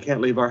right now. We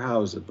can't leave our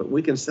houses, but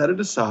we can set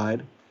it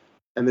aside.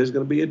 And there's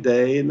going to be a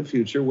day in the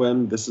future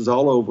when this is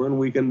all over and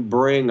we can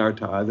bring our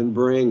tithe and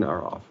bring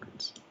our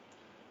offerings.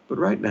 But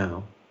right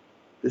now,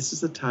 this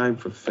is a time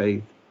for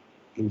faith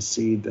in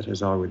seed that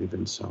has already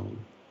been sown.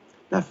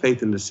 Not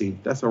faith in the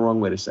seed. That's the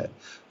wrong way to say it.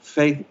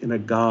 Faith in a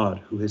God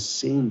who has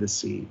seen the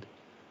seed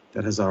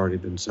that has already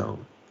been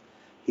sown.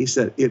 He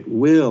said, it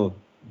will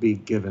be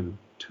given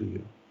to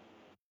you.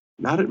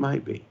 Not it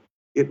might be.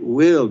 It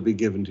will be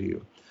given to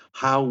you.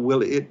 How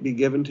will it be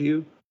given to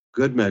you?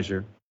 Good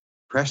measure,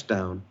 pressed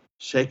down,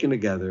 shaken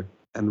together,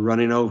 and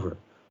running over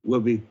will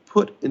be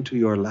put into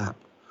your lap.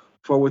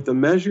 For with the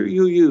measure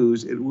you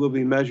use, it will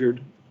be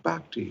measured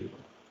back to you.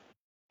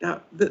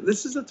 Now,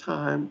 this is a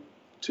time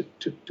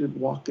to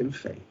walk in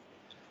faith.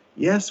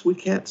 Yes, we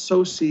can't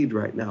sow seed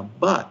right now,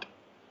 but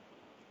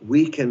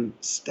we can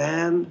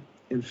stand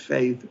in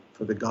faith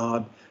for the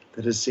God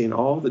that has seen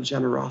all the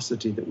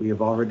generosity that we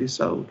have already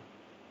sowed.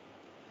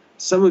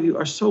 Some of you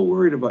are so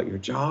worried about your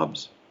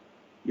jobs.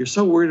 You're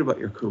so worried about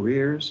your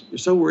careers. You're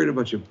so worried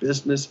about your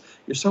business.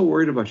 You're so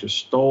worried about your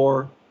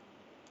store.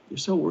 You're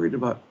so worried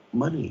about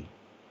money.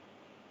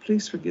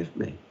 Please forgive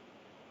me.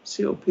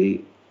 COP,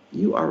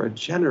 you are a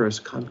generous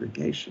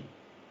congregation.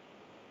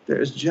 There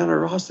is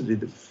generosity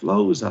that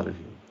flows out of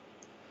you.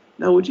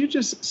 Now, would you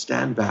just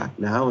stand back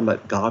now and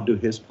let God do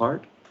his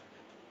part?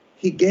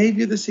 He gave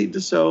you the seed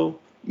to sow.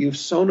 You've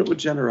sown it with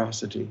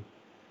generosity.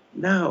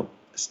 Now,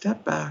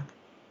 step back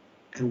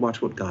and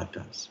watch what God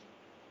does.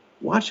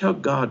 Watch how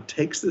God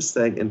takes this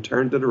thing and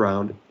turns it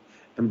around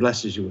and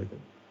blesses you with it.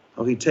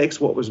 How he takes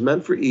what was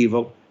meant for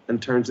evil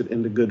and turns it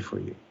into good for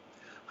you.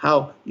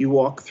 How you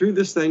walk through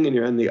this thing and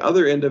you're on the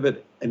other end of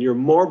it and you're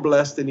more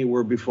blessed than you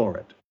were before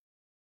it.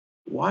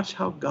 Watch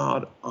how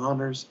God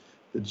honors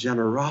the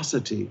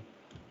generosity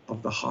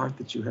of the heart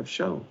that you have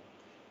shown.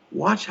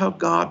 Watch how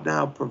God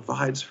now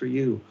provides for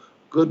you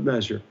good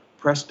measure,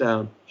 pressed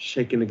down,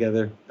 shaken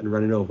together, and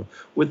running over.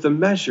 With the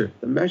measure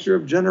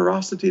of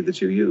generosity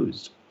that you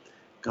used,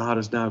 God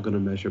is now going to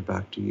measure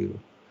back to you.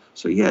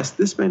 So yes,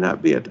 this may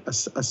not be a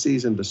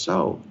season to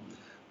sow,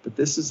 but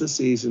this is a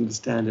season to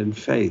stand in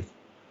faith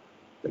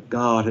that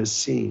God has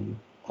seen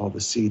all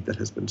the seed that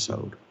has been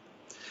sowed.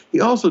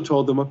 He also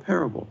told them a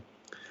parable.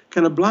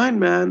 Can a blind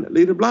man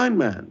lead a blind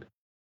man?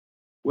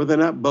 Will they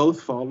not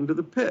both fall into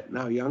the pit?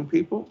 Now, young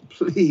people,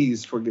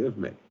 please forgive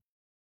me.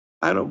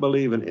 I don't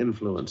believe in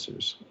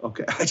influencers.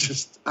 Okay,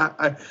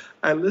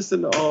 I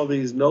listen to all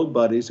these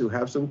nobodies who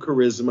have some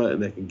charisma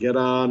and they can get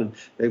on and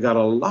they've got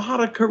a lot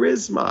of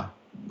charisma,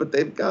 but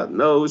they've got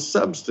no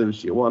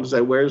substance. You want to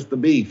say, where's the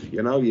beef?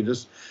 You know, you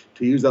just,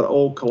 to use that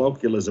old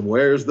colloquialism,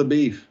 where's the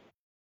beef?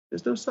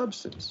 There's no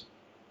substance.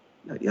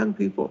 Now, young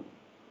people,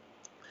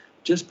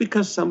 just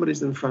because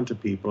somebody's in front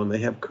of people and they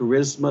have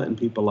charisma and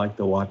people like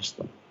to watch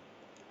them,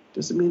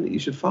 doesn't mean that you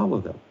should follow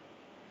them.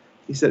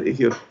 He said, if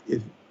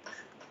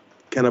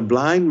can a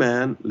blind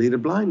man lead a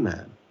blind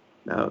man?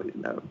 Now,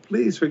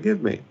 please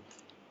forgive me.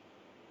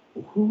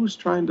 Who's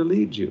trying to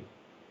lead you?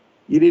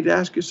 You need to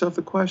ask yourself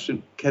the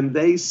question, can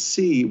they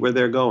see where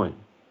they're going?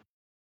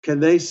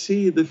 Can they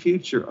see the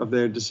future of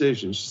their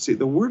decisions? See,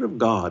 the Word of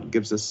God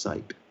gives us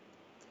sight.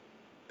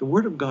 The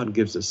Word of God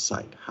gives us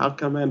sight. How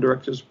can man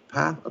direct his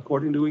path?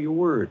 According to your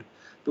Word.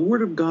 The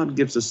Word of God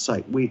gives us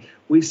sight.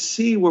 We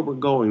see where we're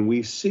going.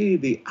 We see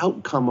the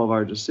outcome of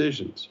our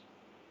decisions.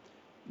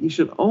 You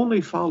should only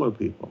follow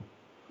people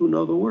who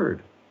know the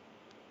Word.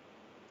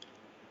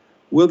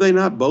 Will they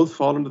not both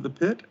fall into the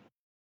pit?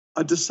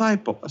 A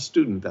disciple, a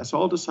student. That's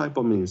all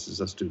disciple means, is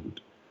a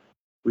student.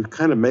 We've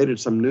kind of made it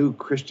some new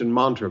Christian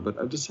mantra,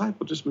 but a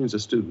disciple just means a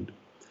student.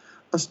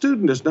 A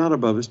student is not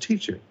above his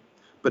teacher,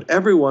 but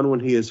everyone, when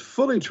he is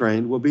fully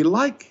trained, will be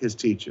like his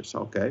teachers,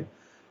 okay?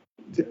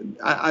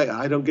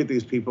 I don't get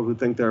these people who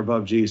think they're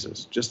above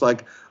Jesus, just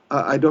like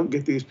I don't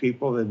get these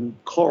people in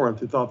Corinth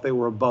who thought they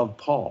were above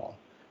Paul.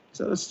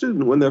 So a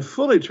student, when they're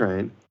fully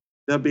trained,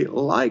 they'll be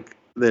like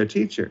their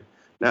teacher.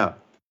 Now,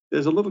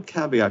 there's a little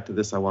caveat to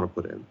this I want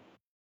to put in.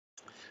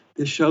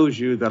 This shows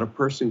you that a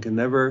person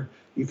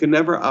you can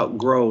never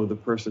outgrow the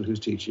person who's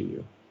teaching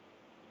you.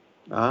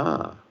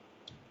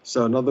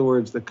 So in other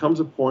words, there comes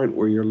a point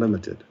where you're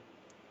limited.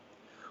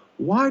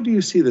 Why do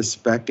you see the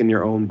speck in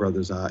your own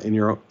brother's eye, in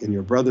your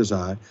brother's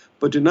eye,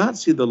 but do not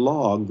see the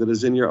log that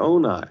is in your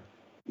own eye?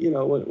 You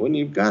know, when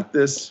you've got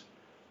this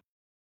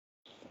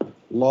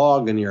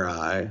log in your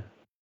eye,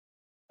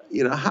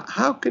 you know,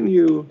 how can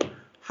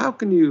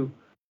you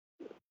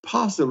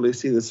possibly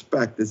see the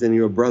speck that's in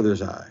your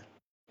brother's eye?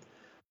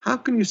 How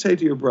can you say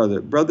to your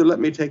brother, let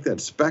me take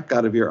that speck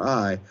out of your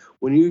eye,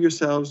 when you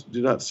yourselves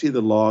do not see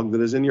the log that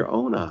is in your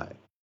own eye?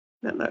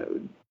 Now,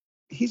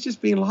 he's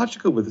just being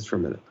logical with this for a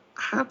minute.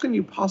 How can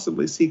you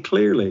possibly see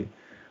clearly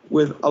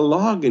with a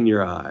log in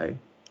your eye,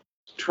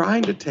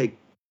 trying to take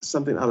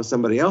something out of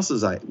somebody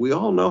else's eye? We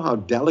all know how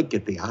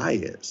delicate the eye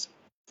is.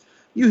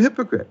 You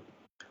hypocrite.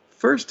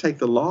 First take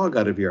the log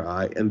out of your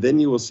eye, and then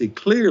you will see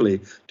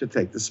clearly to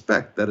take the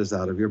speck that is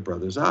out of your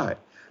brother's eye.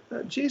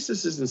 Now,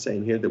 Jesus isn't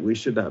saying here that we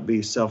should not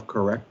be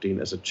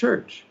self-correcting as a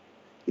church.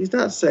 He's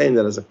not saying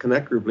that as a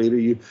Connect Group leader,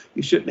 you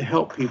shouldn't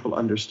help people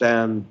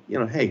understand, you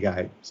know, hey,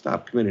 guy,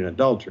 stop committing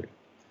adultery.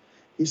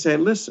 He's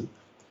saying, listen,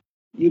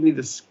 you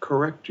need to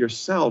correct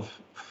yourself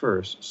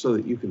first so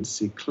that you can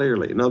see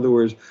clearly. In other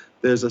words,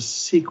 there's a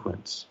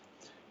sequence.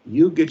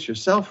 You get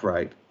yourself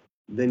right,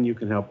 then you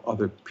can help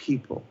other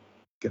people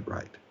get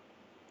right.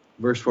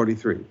 Verse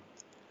 43,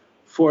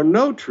 for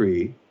no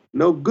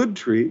good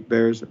tree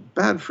bears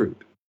bad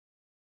fruit,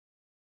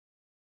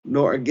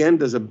 nor again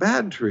does a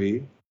bad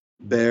tree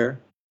bear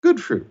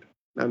good fruit.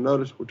 Now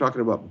notice we're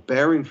talking about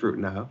bearing fruit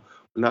now.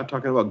 We're not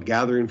talking about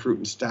gathering fruit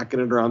and stacking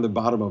it around the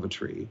bottom of a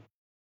tree.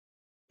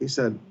 He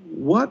said,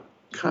 what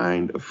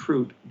kind of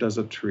fruit does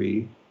a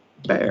tree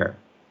bear?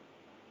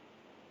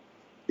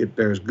 It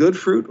bears good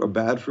fruit or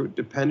bad fruit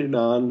depending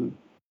on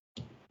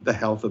the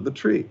health of the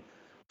tree.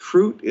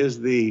 Fruit is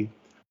the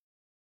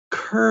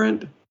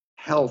current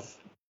health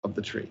of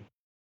the tree.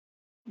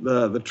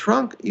 The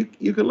trunk,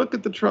 you can look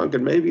at the trunk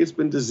and maybe it's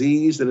been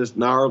diseased and it's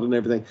gnarled and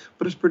everything,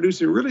 but it's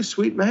producing really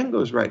sweet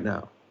mangoes right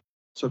now.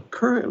 So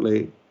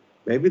currently,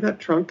 maybe that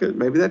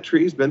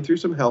tree's been through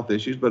some health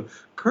issues, but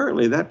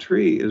currently that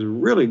tree is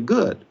really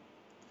good.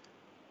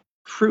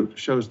 Fruit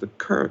shows the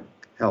current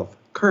health,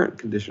 current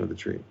condition of the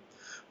tree.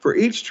 For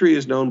each tree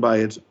is known by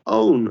its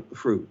own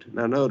fruit.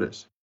 Now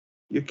notice,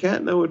 you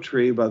can't know a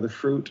tree by the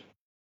fruit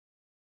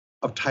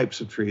of types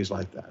of trees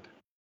like that.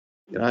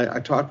 You know, I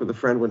talked with a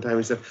friend one time.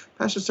 He said,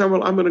 Pastor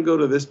Summerall, I'm going to go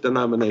to this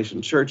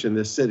denomination church in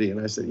this city. And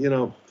I said, you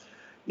know,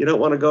 you don't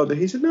want to go there?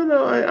 He said,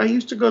 no, I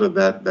used to go to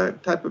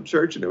that type of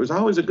church, and it was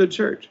always a good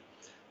church.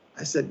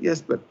 I said,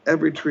 yes, but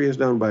every tree is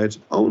known by its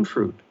own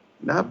fruit,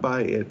 not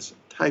by its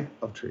type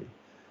of tree.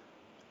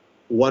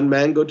 One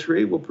mango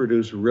tree will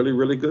produce really,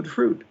 really good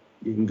fruit.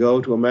 You can go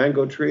to a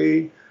mango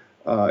tree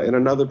in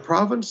another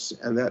province,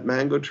 and that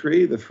mango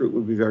tree, the fruit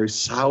would be very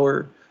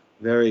sour,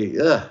 very,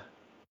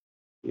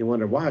 You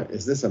wonder, why?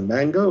 Is this a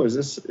mango? Is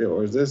this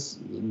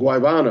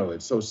guayabano?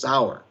 It's so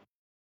sour.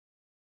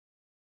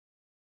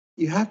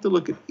 You have to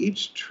look at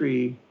each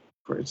tree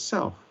for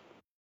itself.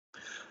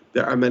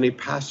 There are many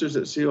pastors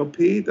at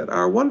COP that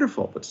are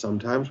wonderful, but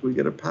sometimes we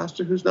get a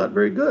pastor who's not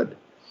very good.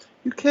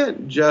 You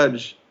can't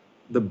judge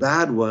the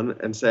bad one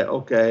and say,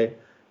 okay,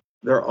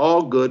 they're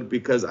all good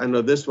because I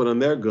know this one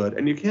and they're good.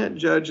 And you can't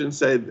judge and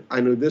say,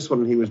 I know this one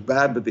and he was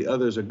bad, but the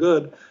others are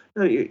good.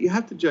 No, you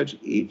have to judge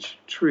each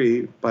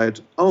tree by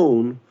its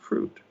own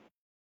fruit.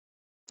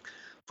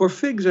 For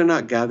figs are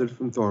not gathered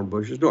from thorn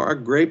bushes, nor are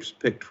grapes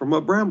picked from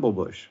a bramble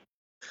bush.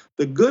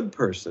 The good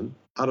person,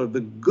 out of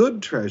the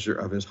good treasure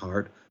of his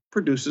heart,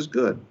 produces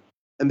good.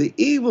 And the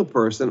evil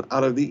person,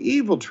 out of the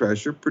evil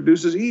treasure,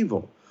 produces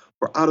evil.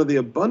 For out of the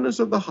abundance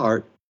of the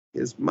heart,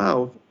 his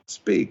mouth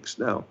speaks.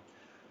 Now,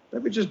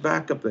 let me just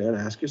back up there and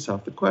ask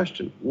yourself the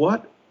question,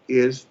 what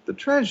is the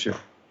treasure?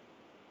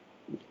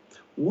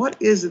 What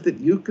is it that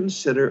you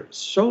consider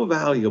so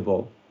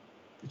valuable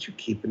that you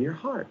keep in your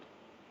heart?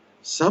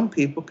 Some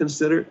people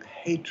consider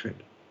hatred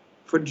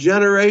for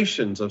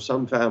generations of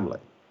some family.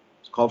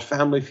 It's called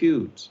family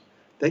feuds.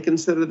 They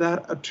consider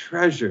that a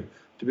treasure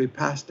to be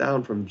passed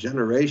down from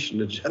generation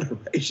to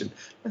generation.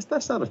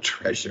 That's not a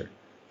treasure.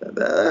 But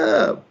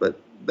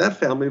that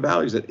family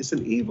values it. It's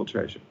an evil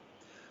treasure.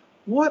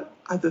 What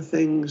are the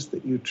things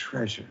that you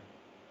treasure,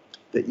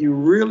 that you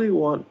really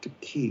want to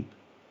keep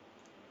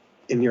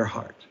in your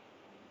heart?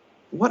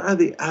 What are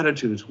the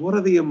attitudes? What are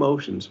the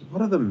emotions?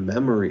 What are the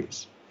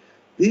memories?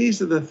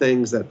 These are the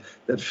things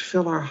that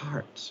fill our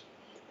hearts.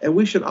 And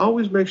we should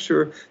always make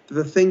sure that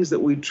the things that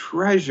we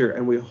treasure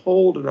and we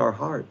hold in our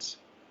hearts,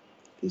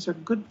 these are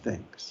good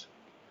things.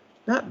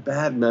 Not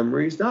bad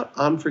memories, not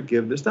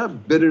unforgiveness,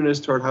 not bitterness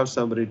toward how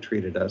somebody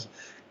treated us.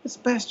 It's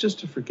best just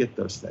to forget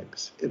those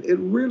things. It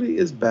really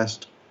is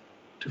best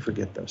to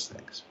forget those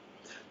things.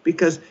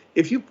 Because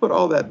if you put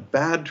all that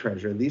bad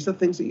treasure, and these are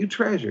things that you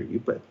treasure,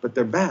 but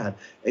they're bad,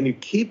 and you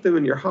keep them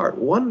in your heart,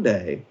 one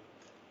day,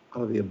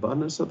 out of the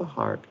abundance of the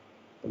heart,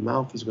 the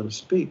mouth is going to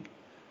speak.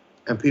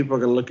 And people are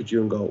going to look at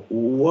you and go,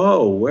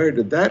 whoa, where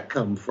did that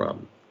come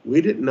from? We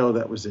didn't know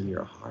that was in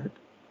your heart.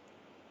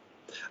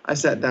 I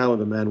sat down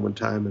with a man one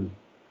time, and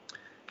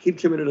he'd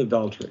committed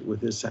adultery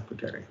with his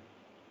secretary.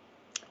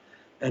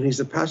 And he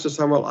said, Pastor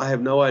Summerall, I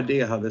have no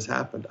idea how this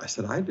happened. I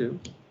said, I do.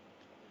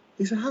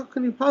 He said, how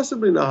can you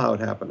possibly know how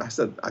it happened? I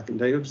said, I can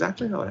tell you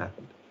exactly how it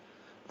happened.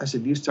 I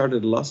said, you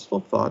started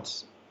lustful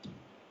thoughts.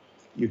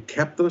 You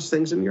kept those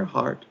things in your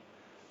heart.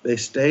 They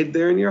stayed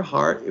there in your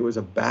heart. It was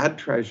a bad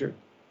treasure,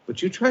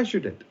 but you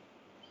treasured it.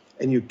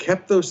 And you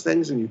kept those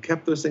things and you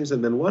kept those things.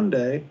 And then one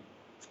day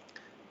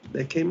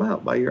they came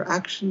out by your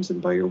actions and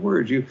by your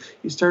words. You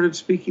started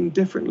speaking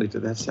differently to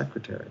that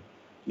secretary.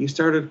 You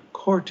started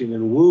courting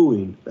and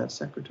wooing that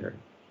secretary.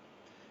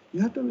 You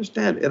have to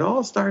understand, it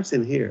all starts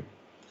in here.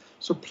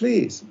 So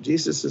please,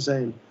 Jesus is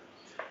saying,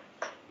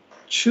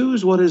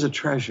 choose what is a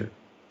treasure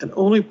and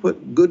only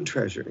put good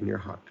treasure in your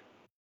heart.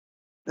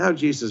 Now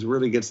Jesus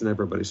really gets in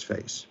everybody's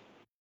face.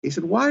 He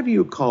said, why do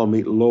you call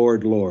me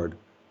Lord, Lord,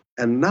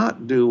 and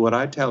not do what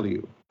I tell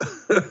you?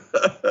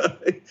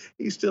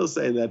 He's still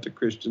saying that to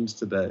Christians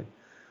today.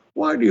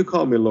 Why do you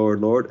call me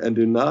Lord, Lord, and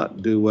do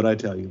not do what I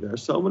tell you? There are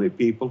so many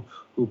people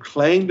who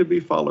claim to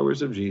be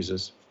followers of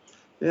Jesus.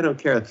 They don't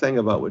care a thing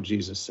about what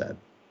Jesus said.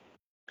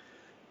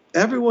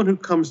 Everyone who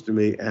comes to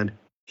me and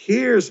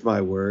hears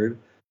my word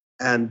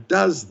and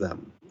does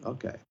them.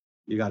 Okay,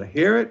 you got to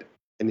hear it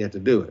and you have to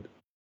do it.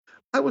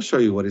 I will show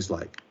you what he's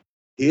like.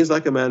 He is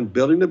like a man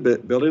building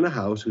a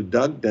house who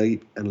dug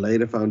deep and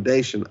laid a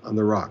foundation on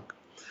the rock.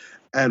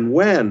 And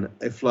when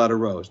a flood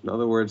arose, in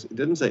other words, it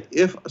didn't say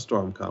if a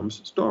storm comes,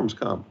 storms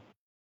come.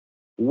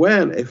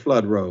 When a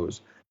flood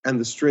rose and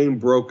the stream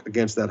broke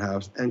against that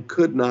house and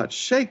could not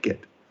shake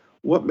it,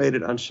 what made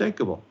it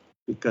unshakable?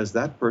 Because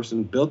that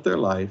person built their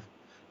life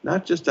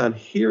not just on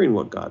hearing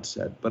what God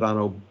said, but on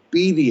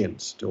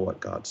obedience to what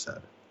God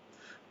said,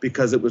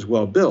 because it was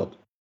well built.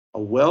 A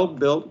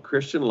well-built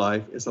Christian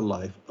life is a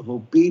life of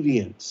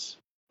obedience.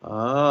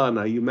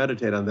 Now you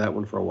meditate on that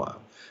one for a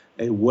while.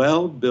 A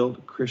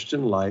well-built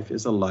Christian life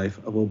is a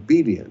life of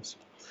obedience.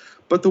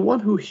 But the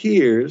one who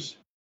hears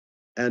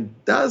and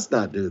does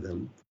not do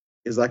them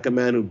is like a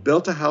man who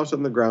built a house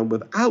on the ground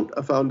without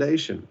a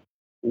foundation.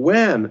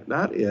 When,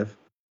 not if,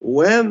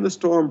 when the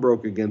storm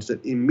broke against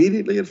it,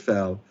 immediately it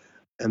fell,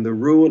 and the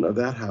ruin of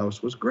that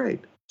house was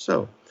great.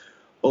 So,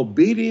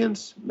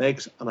 obedience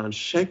makes an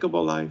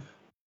unshakable life.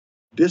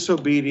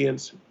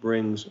 Disobedience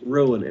brings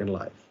ruin in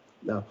life.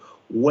 Now,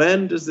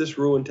 when does this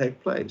ruin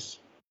take place?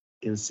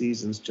 In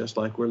seasons just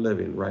like we're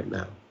living right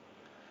now.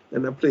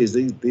 And now, please,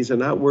 these are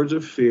not words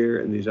of fear,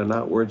 and these are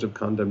not words of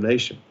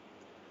condemnation,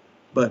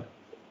 but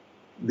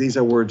these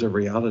are words of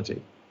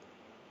reality.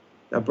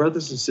 Now,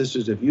 brothers and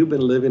sisters, if you've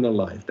been living a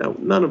life, now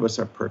none of us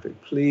are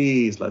perfect.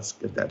 Please, let's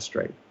get that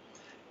straight.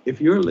 If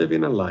you're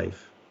living a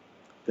life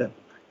that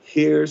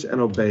hears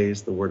and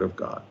obeys the word of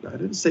God, now I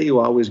didn't say you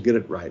always get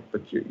it right,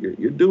 but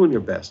you're doing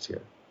your best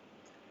here.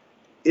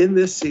 In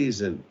this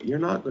season, you're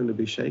not going to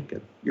be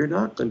shaken. You're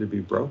not going to be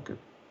broken.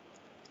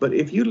 But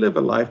if you live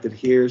a life that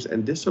hears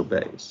and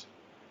disobeys,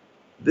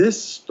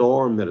 this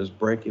storm that is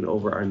breaking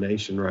over our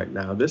nation right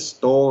now, this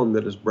storm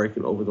that is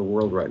breaking over the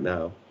world right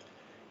now,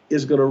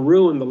 is going to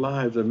ruin the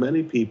lives of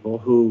many people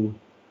who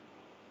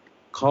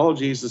call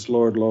Jesus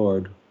Lord,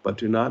 Lord, but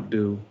do not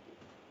do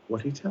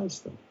what he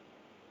tells them.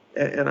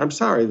 And I'm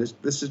sorry,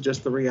 this is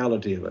just the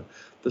reality of it.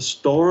 The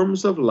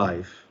storms of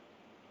life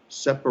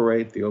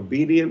separate the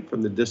obedient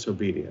from the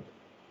disobedient.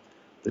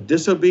 The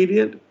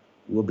disobedient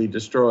will be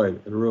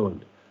destroyed and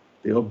ruined.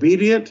 The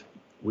obedient,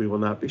 we will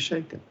not be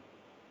shaken.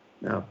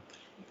 Now,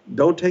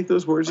 don't take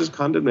those words as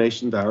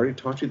condemnation. I already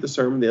taught you the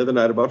sermon the other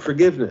night about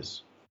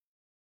forgiveness.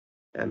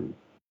 And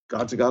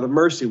God's a God of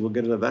mercy. We'll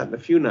get into that in a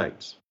few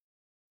nights.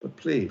 But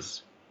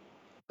please,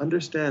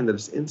 understand that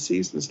it's in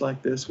seasons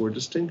like this where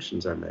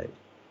distinctions are made.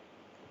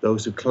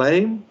 Those who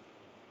claim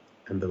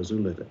and those who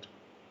live it.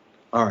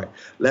 All right,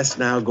 let's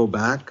now go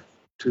back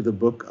to the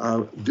book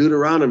of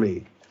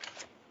Deuteronomy,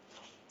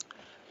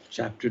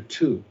 chapter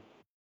 2.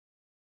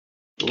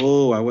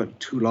 Oh, I went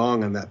too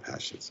long on that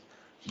passage.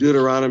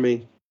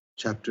 Deuteronomy,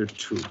 chapter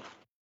 2.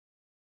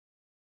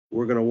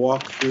 We're going to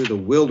walk through the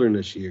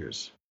wilderness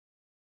years.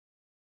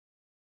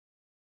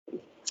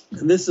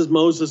 And this is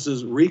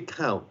Moses'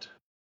 recount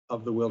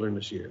of the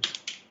wilderness years.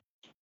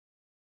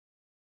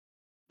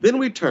 Then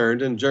we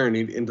turned and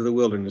journeyed into the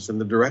wilderness in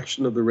the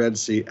direction of the Red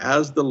Sea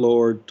as the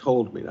Lord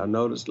told me. Now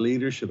notice,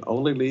 leaders should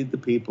only lead the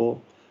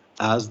people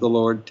as the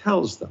Lord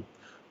tells them.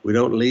 We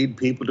don't lead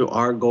people to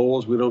our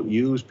goals. We don't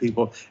use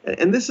people.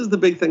 And this is the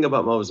big thing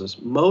about Moses.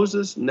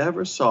 Moses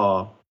never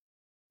saw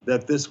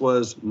that this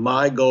was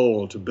my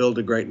goal to build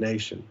a great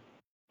nation.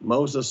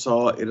 Moses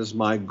saw it as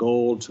my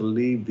goal to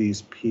lead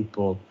these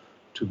people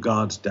to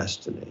God's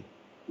destiny.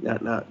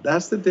 Now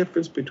that's the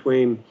difference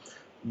between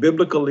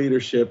biblical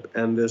leadership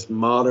and this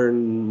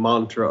modern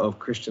mantra of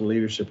Christian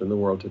leadership in the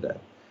world today.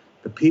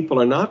 The people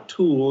are not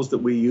tools that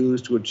we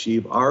use to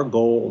achieve our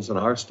goals and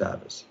our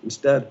status.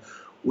 Instead,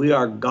 we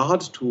are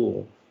God's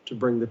tool to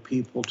bring the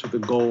people to the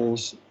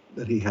goals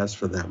that he has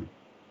for them,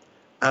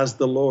 as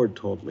the Lord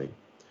told me.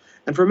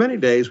 And for many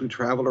days we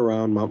traveled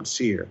around Mount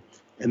Seir.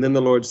 And then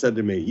the Lord said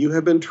to me, you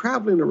have been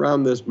traveling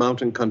around this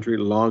mountain country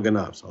long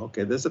enough. So,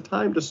 okay, there's a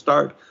time to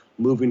start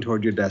moving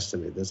toward your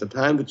destiny. There's a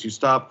time that you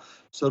stop,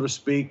 so to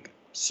speak,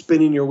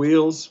 spinning your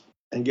wheels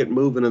and get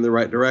moving in the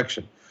right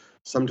direction.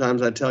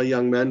 Sometimes I tell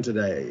young men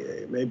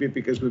today, maybe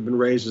because we've been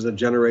raised as a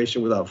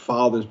generation without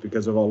fathers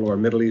because of all of our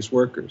Middle East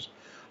workers.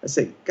 I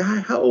say,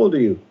 guy, how old are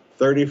you?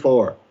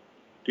 34.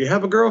 Do you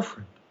have a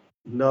girlfriend?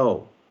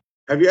 No.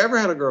 Have you ever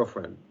had a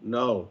girlfriend?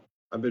 No.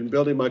 I've been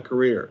building my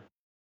career.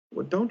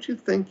 Well, don't you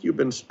think you've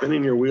been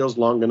spinning your wheels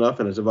long enough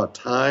and it's about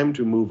time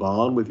to move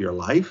on with your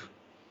life?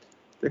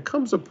 There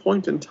comes a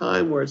point in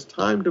time where it's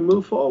time to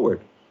move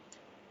forward.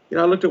 You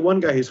know, I looked at one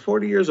guy, he's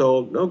 40 years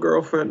old, no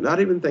girlfriend, not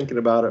even thinking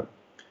about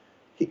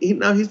it.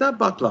 Now, he's not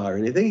bakla or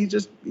anything, he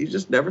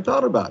just never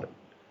thought about it.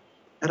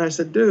 And I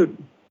said, dude,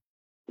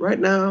 right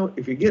now,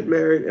 if you get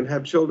married and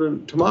have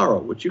children tomorrow,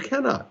 which you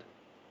cannot,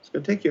 it's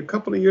going to take you a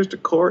couple of years to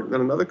court and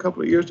then another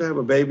couple of years to have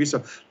a baby.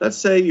 So let's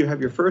say you have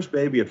your first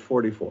baby at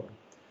 44.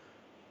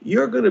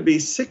 You're going to be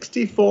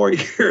 64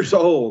 years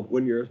old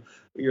when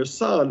your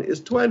son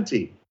is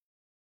 20.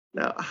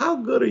 Now, how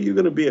good are you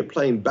going to be at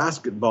playing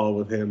basketball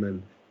with him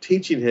and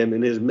teaching him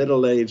in his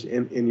middle age,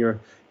 in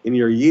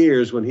your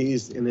years when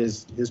he's in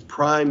his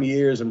prime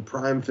years and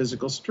prime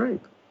physical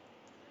strength?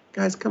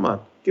 Guys, come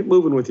on, get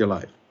moving with your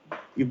life.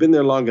 You've been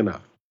there long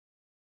enough.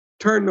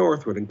 Turn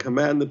northward and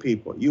command the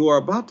people. You are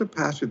about to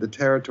pass through the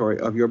territory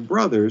of your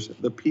brothers,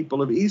 the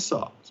people of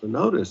Esau. So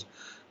notice,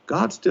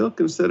 God still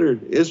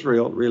considered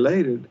Israel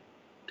related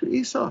to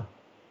Esau,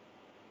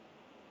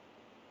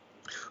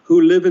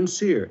 who live in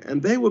Seir,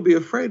 and they will be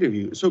afraid of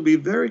you. So be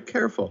very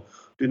careful.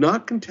 Do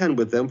not contend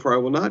with them, for I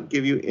will not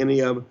give you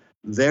any of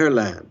their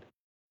land.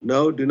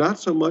 No, do not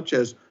so much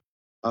as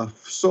a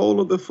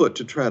sole of the foot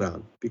to tread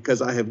on,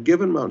 because I have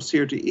given Mount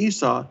Seir to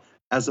Esau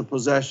as a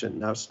possession.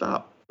 Now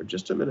stop for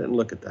just a minute and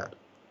look at that.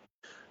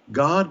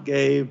 God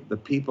gave the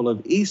people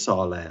of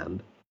Esau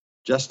land,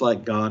 just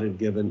like God had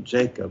given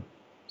Jacob's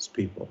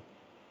people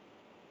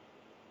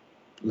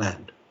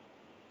land.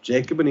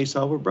 Jacob and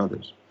Esau were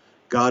brothers.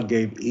 God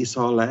gave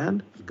Esau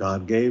land.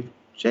 God gave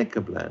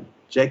Jacob land.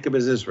 Jacob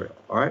is Israel,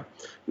 all right?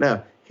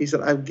 Now, he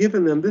said, I've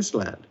given them this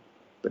land.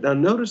 But now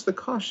notice the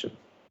caution.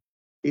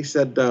 He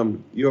said,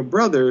 your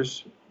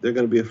brothers, they're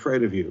going to be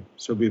afraid of you,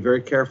 so be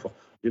very careful.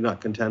 Do not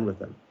contend with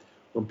them.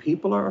 When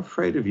people are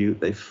afraid of you,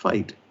 they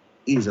fight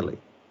easily.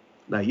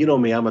 Now, you know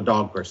me, I'm a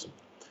dog person.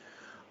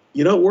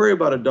 You don't worry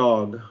about a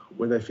dog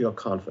when they feel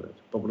confident,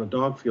 but when a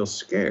dog feels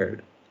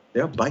scared,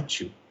 they'll bite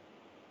you.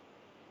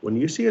 When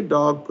you see a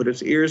dog put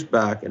its ears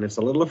back and it's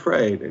a little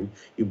afraid and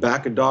you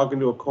back a dog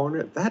into a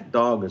corner, that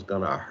dog is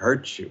going to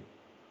hurt you.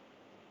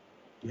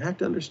 You have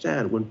to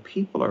understand, when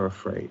people are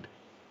afraid,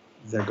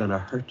 they're going to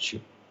hurt you.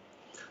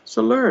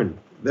 So learn,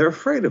 they're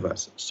afraid of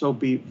us. So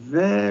be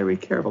very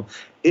careful.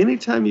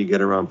 Anytime you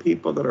get around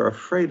people that are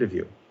afraid of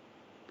you,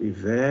 be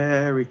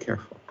very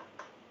careful.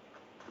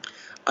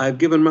 I've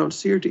given Mount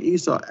Seir to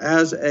Esau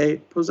as a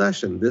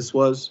possession. This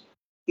was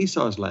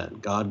Esau's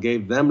land. God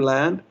gave them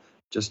land,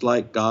 just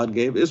like God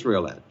gave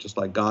Israel land, just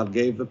like God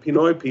gave the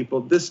Pinoy people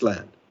this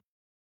land.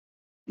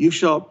 You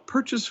shall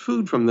purchase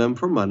food from them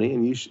for money,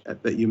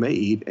 and that you may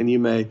eat, and you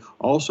may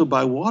also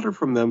buy water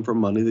from them for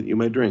money that you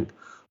may drink.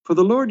 For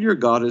the Lord your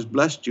God has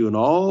blessed you in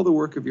all the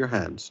work of your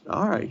hands.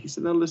 All right, he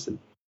said, now listen,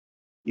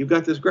 you've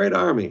got this great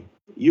army.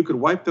 You could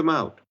wipe them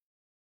out.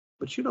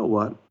 But you know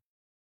what?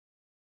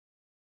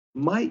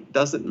 Might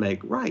doesn't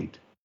make right.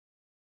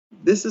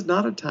 This is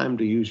not a time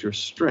to use your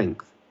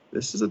strength.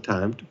 This is a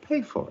time to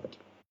pay for it.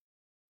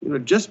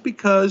 Just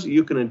because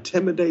you can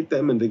intimidate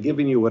them into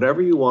giving you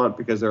whatever you want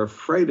because they're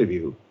afraid of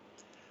you,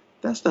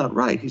 that's not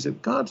right. He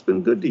said, God's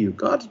been good to you.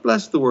 God's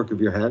blessed the work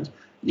of your hands.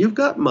 You've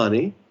got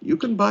money. You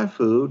can buy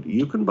food.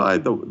 You can buy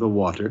the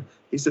water.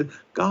 He said,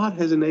 God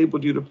has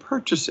enabled you to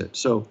purchase it.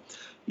 So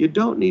you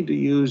don't need to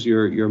use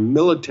your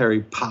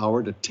military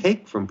power to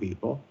take from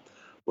people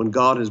when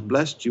God has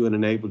blessed you and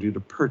enabled you to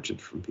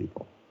purchase from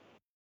people.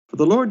 For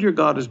the Lord your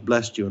God has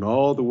blessed you in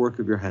all the work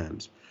of your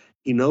hands.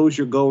 He knows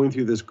you're going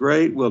through this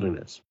great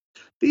wilderness.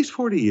 These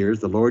 40 years,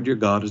 the Lord your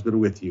God has been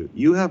with you.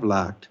 You have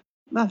lacked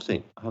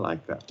nothing. I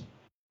like that.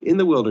 In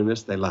the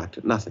wilderness, they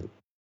lacked nothing.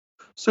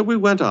 So we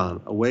went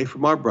on, away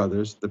from our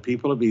brothers, the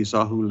people of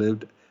Esau who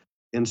lived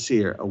in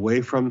Seir,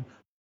 away from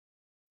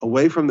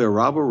the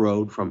Arabah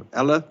road, from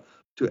Elath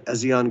to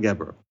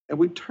Ezion-Geber. And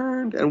we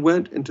turned and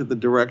went into the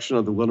direction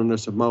of the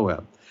wilderness of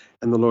Moab.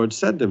 And the Lord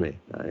said to me,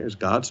 now here's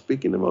God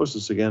speaking to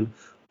Moses again,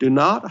 do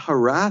not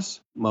harass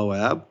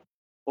Moab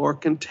or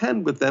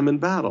contend with them in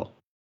battle.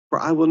 For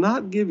I will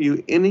not give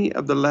you any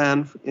of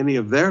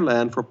their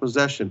land for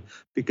possession,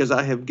 because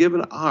I have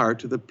given Ar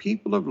to the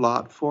people of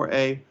Lot for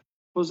a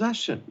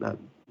possession.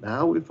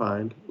 Now we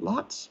find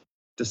Lot's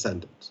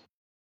descendants.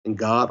 And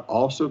God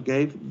also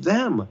gave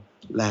them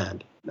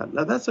land.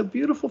 Now that's a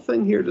beautiful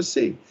thing here to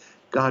see.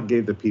 God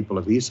gave the people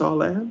of Esau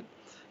land,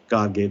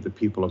 God gave the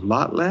people of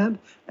Lot land,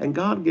 and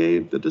God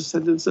gave the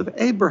descendants of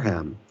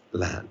Abraham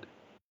land.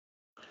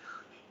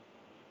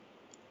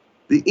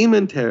 The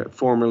Eman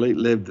formerly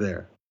lived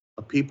there,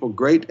 a people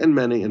great and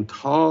many and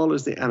tall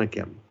as the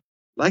Anakim.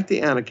 Like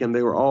the Anakim,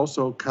 they were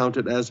also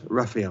counted as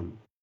Rephaim,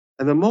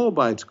 and the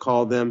Moabites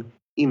called them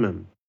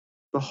Emim.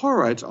 The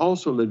Horites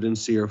also lived in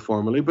Seir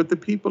formerly, but the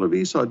people of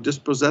Esau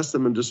dispossessed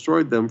them and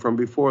destroyed them from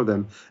before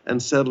them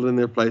and settled in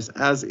their place,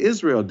 as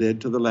Israel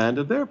did to the land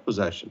of their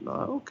possession.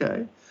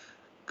 Okay.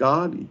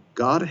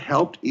 God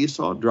helped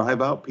Esau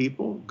drive out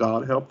people.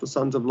 God helped the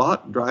sons of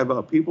Lot drive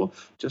out people,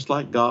 just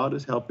like God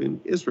is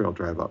helping Israel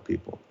drive out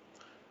people.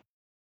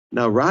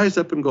 Now rise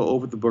up and go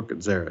over the brook at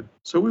Zered.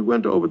 So we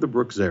went over the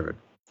brook Zered.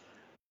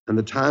 And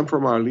the time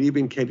from our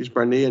leaving Kadesh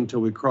Barnea until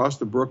we crossed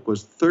the brook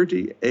was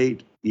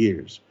 38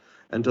 years,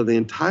 until the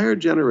entire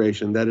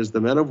generation, that is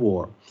the men of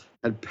war,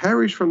 had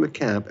perished from the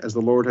camp as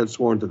the Lord had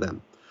sworn to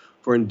them.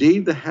 For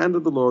indeed the hand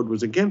of the Lord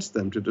was against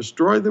them to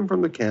destroy them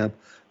from the camp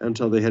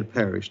until they had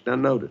perished. Now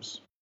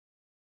notice,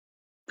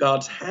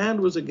 God's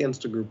hand was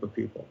against a group of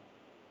people,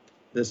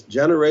 this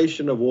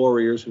generation of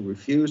warriors who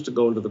refused to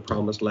go into the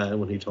promised land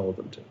when he told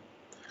them to.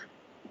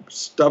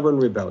 Stubborn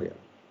rebellion.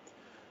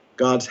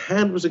 God's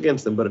hand was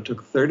against them, but it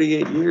took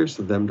 38 years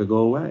for them to go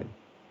away.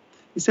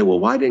 You say, well,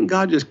 why didn't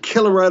God just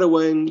kill them right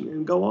away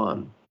and go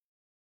on?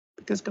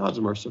 Because God's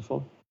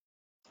merciful.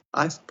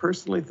 I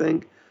personally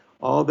think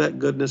all that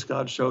goodness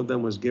God showed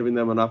them was giving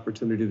them an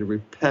opportunity to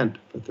repent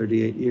for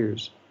 38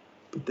 years.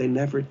 But they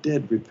never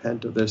did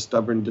repent of their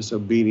stubborn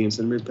disobedience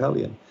and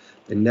rebellion.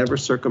 They never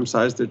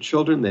circumcised their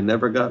children. They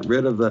never got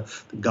rid of the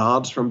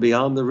gods from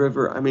beyond the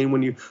river. I mean,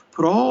 when you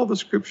put all the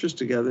scriptures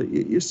together,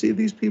 you see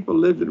these people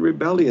lived in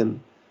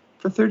rebellion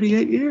for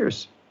 38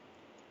 years.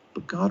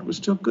 But God was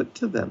still good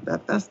to them.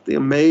 That's the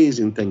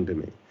amazing thing to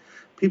me.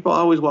 People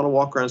always want to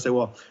walk around and say,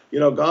 well,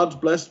 God's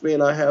blessed me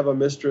and I have a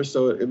mistress,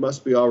 so it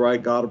must be all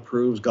right. God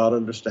approves, God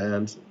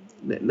understands.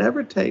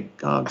 Never take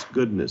God's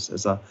goodness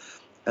as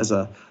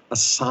a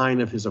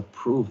sign of his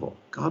approval.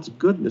 God's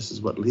goodness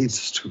is what leads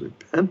us to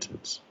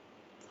repentance.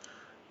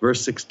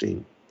 Verse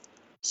 16.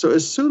 So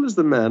as soon as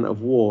the men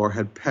of war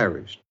had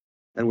perished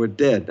and were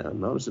dead, now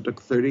notice it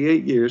took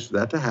 38 years for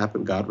that to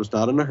happen. God was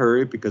not in a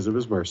hurry because of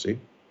his mercy.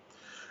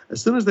 As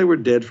soon as they were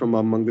dead from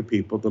among the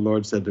people, the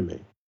Lord said to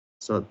me,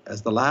 so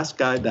as the last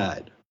guy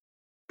died,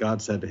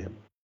 God said to him,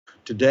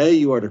 today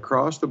you are to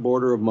cross the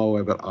border of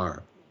Moab at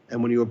Ar.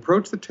 And when you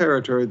approach the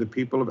territory of the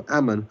people of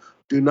Ammon,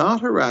 do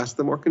not harass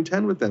them or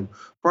contend with them,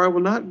 for I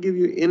will not give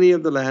you any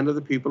of the land of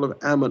the people of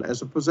Ammon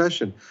as a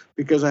possession,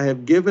 because I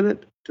have given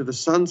it to the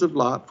sons of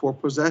Lot for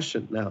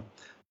possession. Now,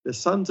 the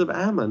sons of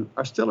Ammon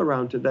are still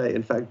around today.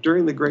 In fact,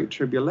 during the Great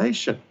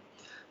Tribulation,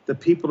 the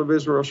people of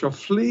Israel shall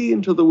flee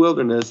into the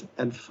wilderness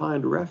and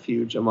find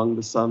refuge among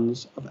the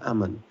sons of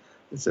Ammon.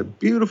 It's a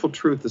beautiful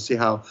truth to see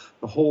how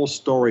the whole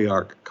story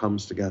arc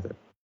comes together.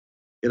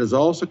 It is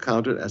also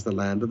counted as the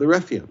land of the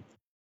Rephaim.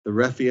 The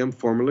Rephaim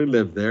formerly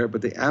lived there,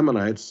 but the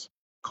Ammonites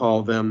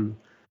call them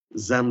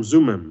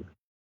Zamzummim,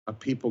 a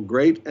people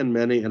great and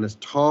many and as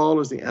tall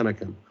as the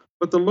Anakim.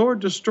 But the Lord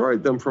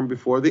destroyed them from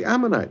before the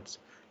Ammonites,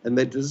 and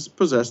they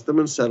dispossessed them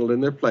and settled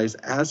in their place,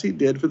 as he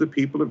did for the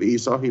people of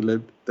Esau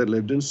that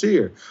lived in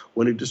Seir,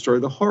 when he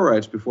destroyed the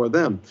Horites before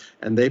them,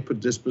 and they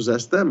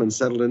dispossessed them and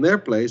settled in their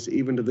place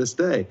even to this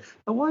day.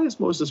 Now, why is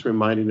Moses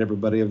reminding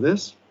everybody of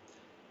this?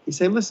 He's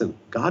saying, listen,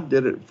 God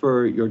did it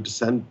for the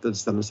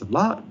descendants of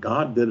Lot.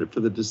 God did it for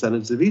the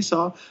descendants of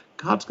Esau.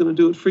 God's going to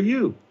do it for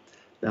you.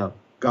 Now,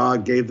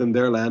 God gave them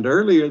their land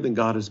earlier than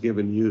God has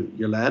given you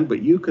your land,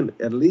 but you can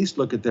at least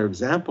look at their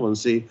example and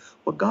see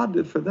what God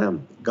did for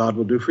them. God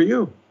will do for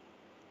you.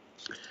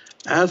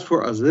 As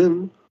for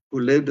Azim, who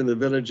lived in the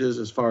villages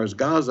as far as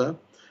Gaza,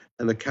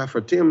 and the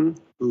Caphatim,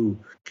 who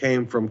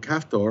came from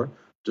Caphtor,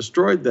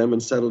 destroyed them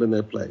and settled in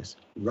their place.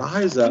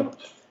 Rise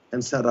up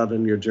and set out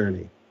on your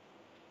journey,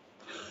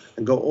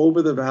 and go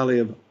over the valley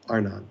of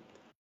Arnon.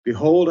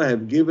 Behold, I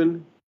have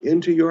given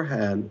into your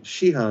hand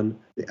Sihon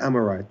the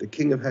Amorite, the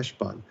king of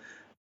Heshbon,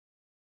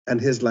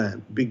 and his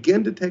land.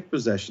 Begin to take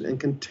possession and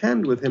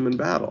contend with him in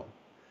battle.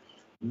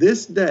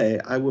 This day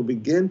I will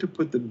begin to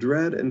put the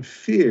dread and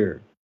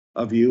fear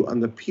of you on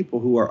the people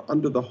who are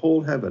under the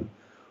whole heaven,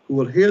 who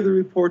will hear the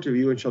report of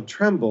you and shall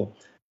tremble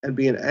and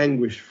be in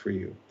anguish for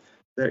you.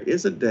 There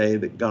is a day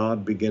that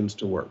God begins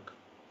to work.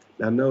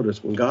 Now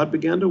notice, when God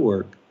began to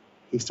work,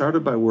 he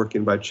started by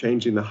working by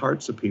changing the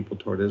hearts of people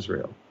toward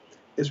Israel.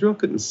 Israel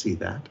couldn't see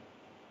that.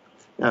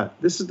 Now,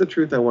 this is the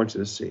truth I want you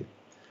to see.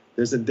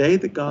 There's a day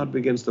that God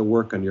begins to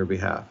work on your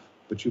behalf,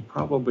 but you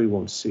probably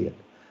won't see it,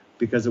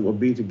 because it will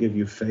be to give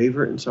you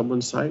favor in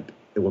someone's sight.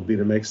 It will be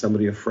to make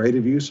somebody afraid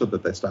of you so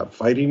that they stop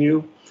fighting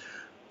you.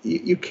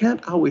 You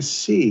can't always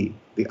see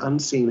the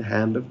unseen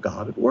hand of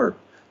God at work.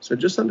 So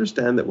just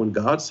understand that when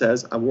God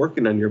says, I'm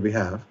working on your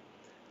behalf,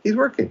 he's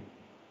working.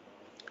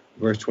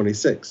 Verse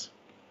 26.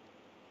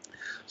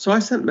 So I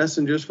sent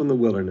messengers from the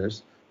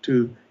wilderness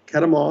to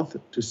Kedemoth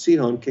to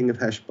Sihon, king of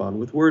Heshbon,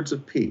 with words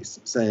of peace,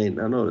 saying,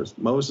 now notice,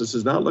 Moses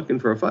is not looking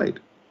for a fight.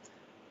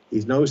 He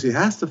knows he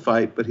has to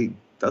fight, but he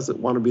doesn't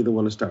want to be the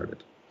one to start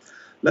it.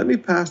 Let me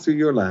pass through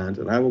your land,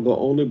 and I will go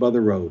only by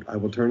the road. I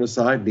will turn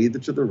aside neither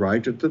to the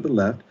right or to the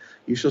left.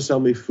 You shall sell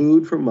me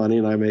food for money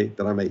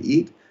that I may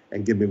eat,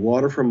 and give me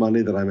water for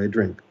money that I may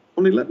drink.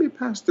 Only let me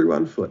pass through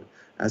on foot,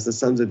 as the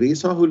sons of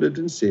Esau who lived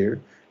in Seir,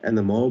 and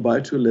the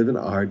Moabites who live in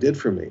Ar did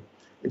for me,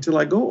 until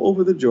I go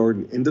over the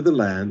Jordan into the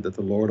land that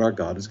the Lord our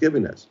God is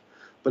giving us.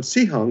 But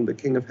Sihon, the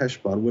king of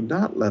Heshbon, would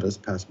not let us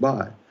pass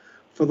by.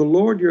 For the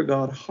Lord your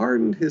God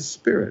hardened his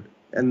spirit,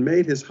 and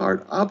made his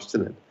heart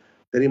obstinate,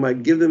 that he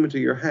might give them into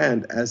your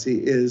hand as he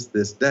is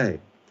this day.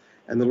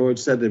 And the Lord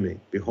said to me,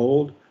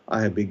 behold,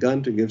 I have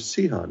begun to give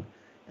Sihon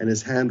and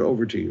his hand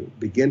over to you.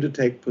 Begin to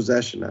take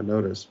possession. Now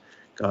notice,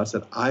 God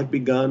said, I've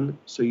begun,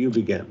 so you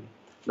begin.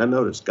 Now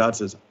notice, God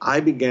says, I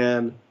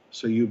began,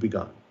 so you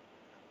begun.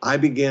 I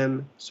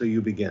begin, so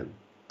you begin.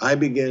 I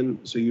begin,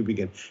 so you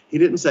begin. He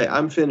didn't say,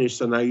 I'm finished,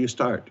 so now you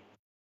start.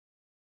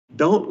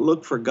 Don't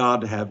look for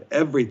God to have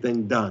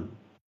everything done.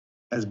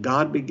 As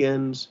God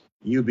begins,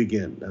 you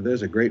begin. Now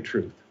there's a great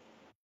truth.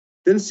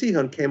 Then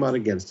Sihon came out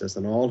against us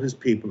and all his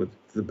people to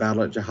the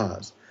battle at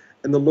Jahaz.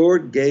 And the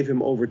Lord gave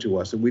him over to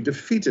us, and we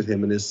defeated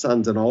him and his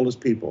sons and all his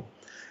people.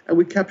 And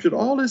we captured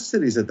all his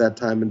cities at that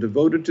time and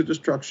devoted to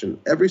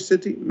destruction every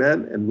city,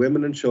 men and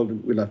women and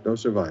children. We left no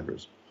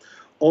survivors.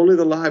 Only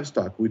the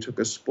livestock we took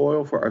as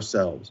spoil for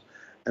ourselves,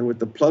 and with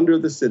the plunder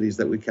of the cities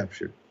that we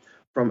captured.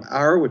 From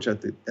Ar, which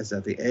is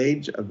at the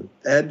edge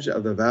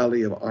of the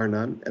valley of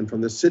Arnon, and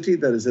from the city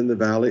that is in the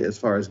valley as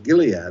far as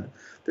Gilead,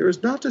 there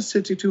is not a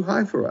city too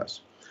high for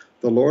us.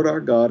 The Lord our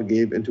God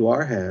gave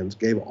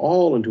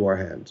all into our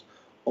hands.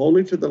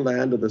 Only to the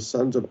land of the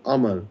sons of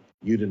Ammon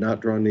you did not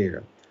draw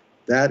near.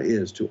 That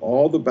is, to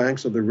all the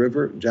banks of the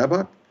river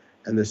Jabbok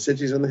and the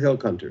cities in the hill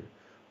country,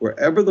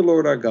 wherever the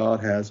Lord our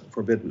God has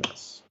forbidden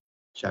us.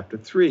 Chapter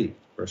 3,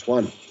 verse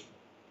 1.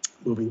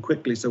 Moving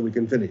quickly so we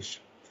can finish.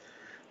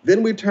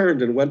 Then we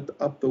turned and went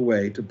up the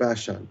way to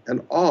Bashan,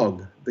 and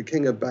Og, the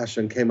king of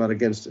Bashan, came out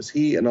against us,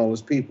 he and all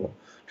his people,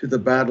 to the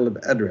battle of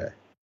Edrei.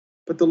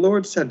 But the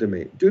Lord said to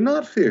me, do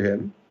not fear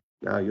him.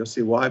 Now you'll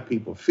see why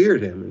people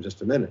feared him in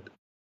just a minute.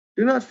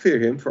 Do not fear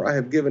him, for I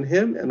have given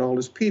him and all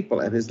his people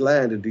and his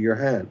land into your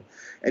hand.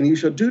 And you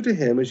shall do to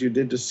him as you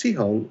did to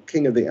Sihon,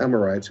 king of the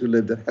Amorites, who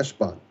lived at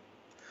Heshbon.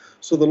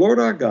 So the Lord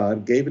our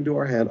God gave into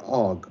our hand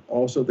Og,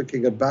 also the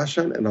king of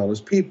Bashan, and all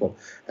his people.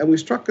 And we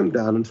struck him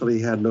down until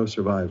he had no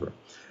survivor.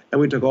 And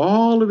we took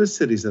all of his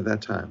cities at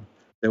that time.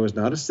 There was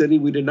not a city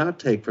we did not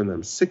take from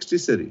them, 60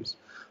 cities.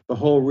 The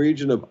whole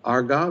region of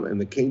Argob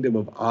and the kingdom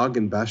of Og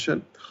and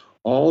Bashan.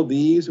 All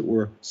these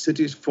were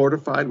cities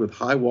fortified with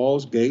high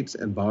walls, gates,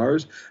 and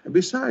bars, and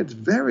besides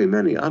very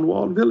many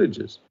unwalled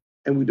villages.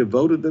 And we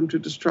devoted them to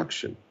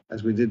destruction,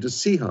 as we did to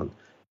Sihon,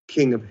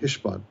 king of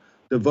Heshbon,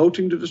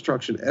 devoting to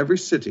destruction every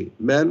city,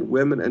 men,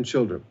 women, and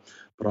children.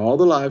 But all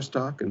the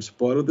livestock and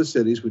spoil of the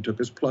cities we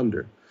took as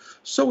plunder.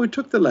 So we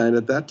took the land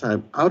at that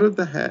time out of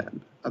the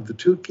hand of the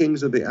two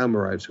kings of the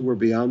Amorites who were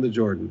beyond the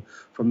Jordan,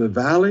 from the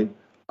valley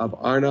of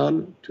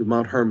Arnon to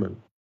Mount Hermon.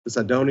 The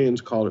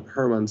Sidonians called it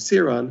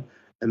Hermon-Siron,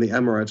 and the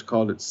Amorites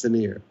called it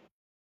Sinir.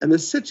 And the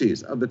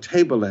cities of the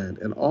tableland,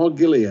 and all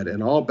Gilead,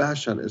 and all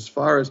Bashan, as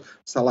far as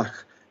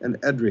Salach and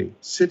Edrei,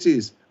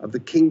 cities of the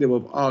kingdom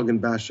of Og and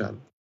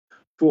Bashan.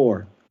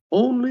 For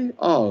only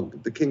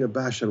Og, the king of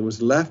Bashan,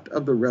 was left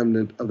of the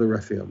remnant of the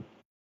Rephaim.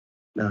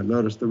 Now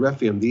notice the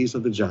Rephaim, these are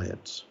the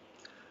giants.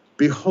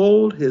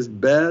 Behold, his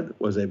bed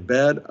was a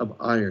bed of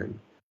iron.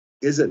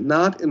 Is it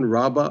not in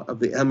Rabbah of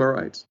the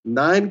Amorites?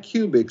 9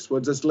 cubits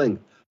was its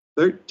length,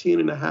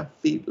 13.5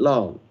 feet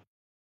long,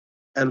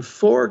 and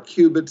 4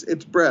 cubits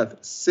its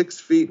breadth, 6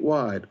 feet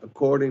wide,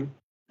 according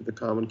to the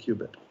common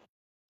cubit.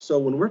 So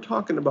when we're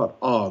talking about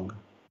Og,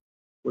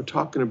 we're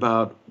talking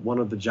about one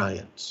of the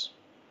giants.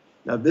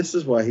 Now, this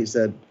is why he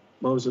said,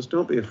 Moses,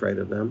 don't be afraid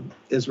of them.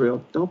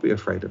 Israel, don't be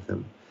afraid of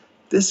him.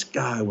 This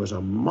guy was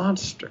a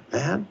monster,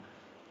 man.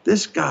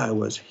 This guy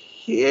was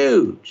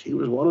huge. He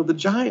was one of the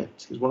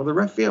giants. He's one of the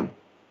Rephaim.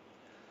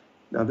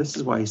 Now, this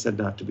is why he said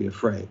not to be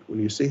afraid.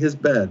 When you see his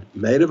bed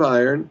made of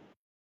iron,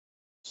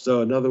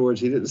 so in other words,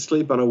 he didn't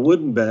sleep on a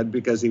wooden bed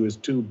because he was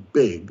too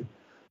big,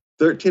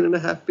 13 and a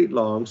half feet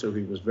long, so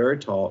he was very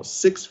tall,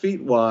 6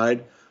 feet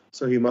wide,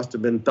 so he must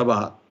have been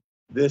tabat.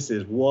 This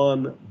is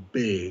one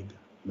big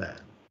man,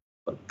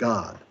 but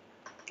God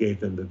gave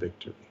them the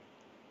victory.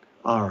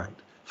 All right.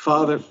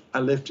 Father, I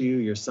lift to you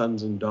your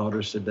sons and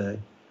daughters today.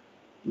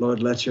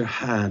 Lord, let your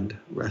hand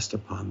rest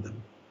upon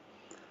them.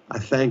 I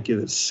thank you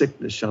that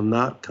sickness shall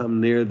not come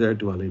near their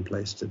dwelling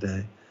place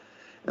today.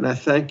 And I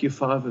thank you,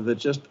 Father, that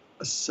just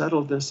a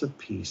settledness of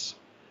peace,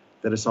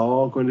 that it's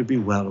all going to be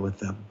well with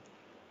them,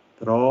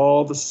 that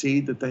all the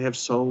seed that they have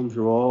sown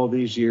through all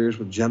these years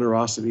with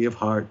generosity of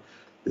heart,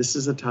 this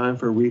is a time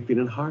for reaping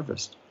and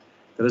harvest.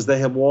 That as they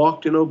have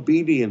walked in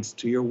obedience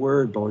to your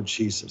word, Lord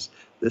Jesus,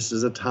 this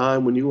is a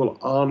time when you will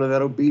honor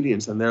that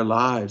obedience, and their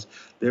lives,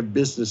 their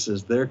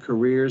businesses, their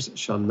careers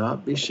shall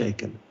not be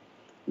shaken.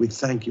 We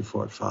thank you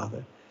for it,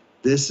 Father.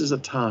 This is a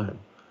time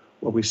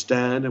where we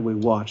stand and we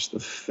watch the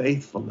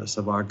faithfulness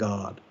of our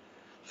God.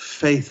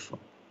 Faithful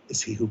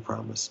is he who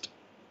promised.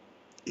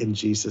 In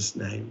Jesus'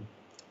 name,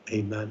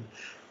 amen.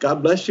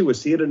 God bless you. We'll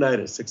see you tonight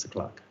at 6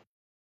 o'clock.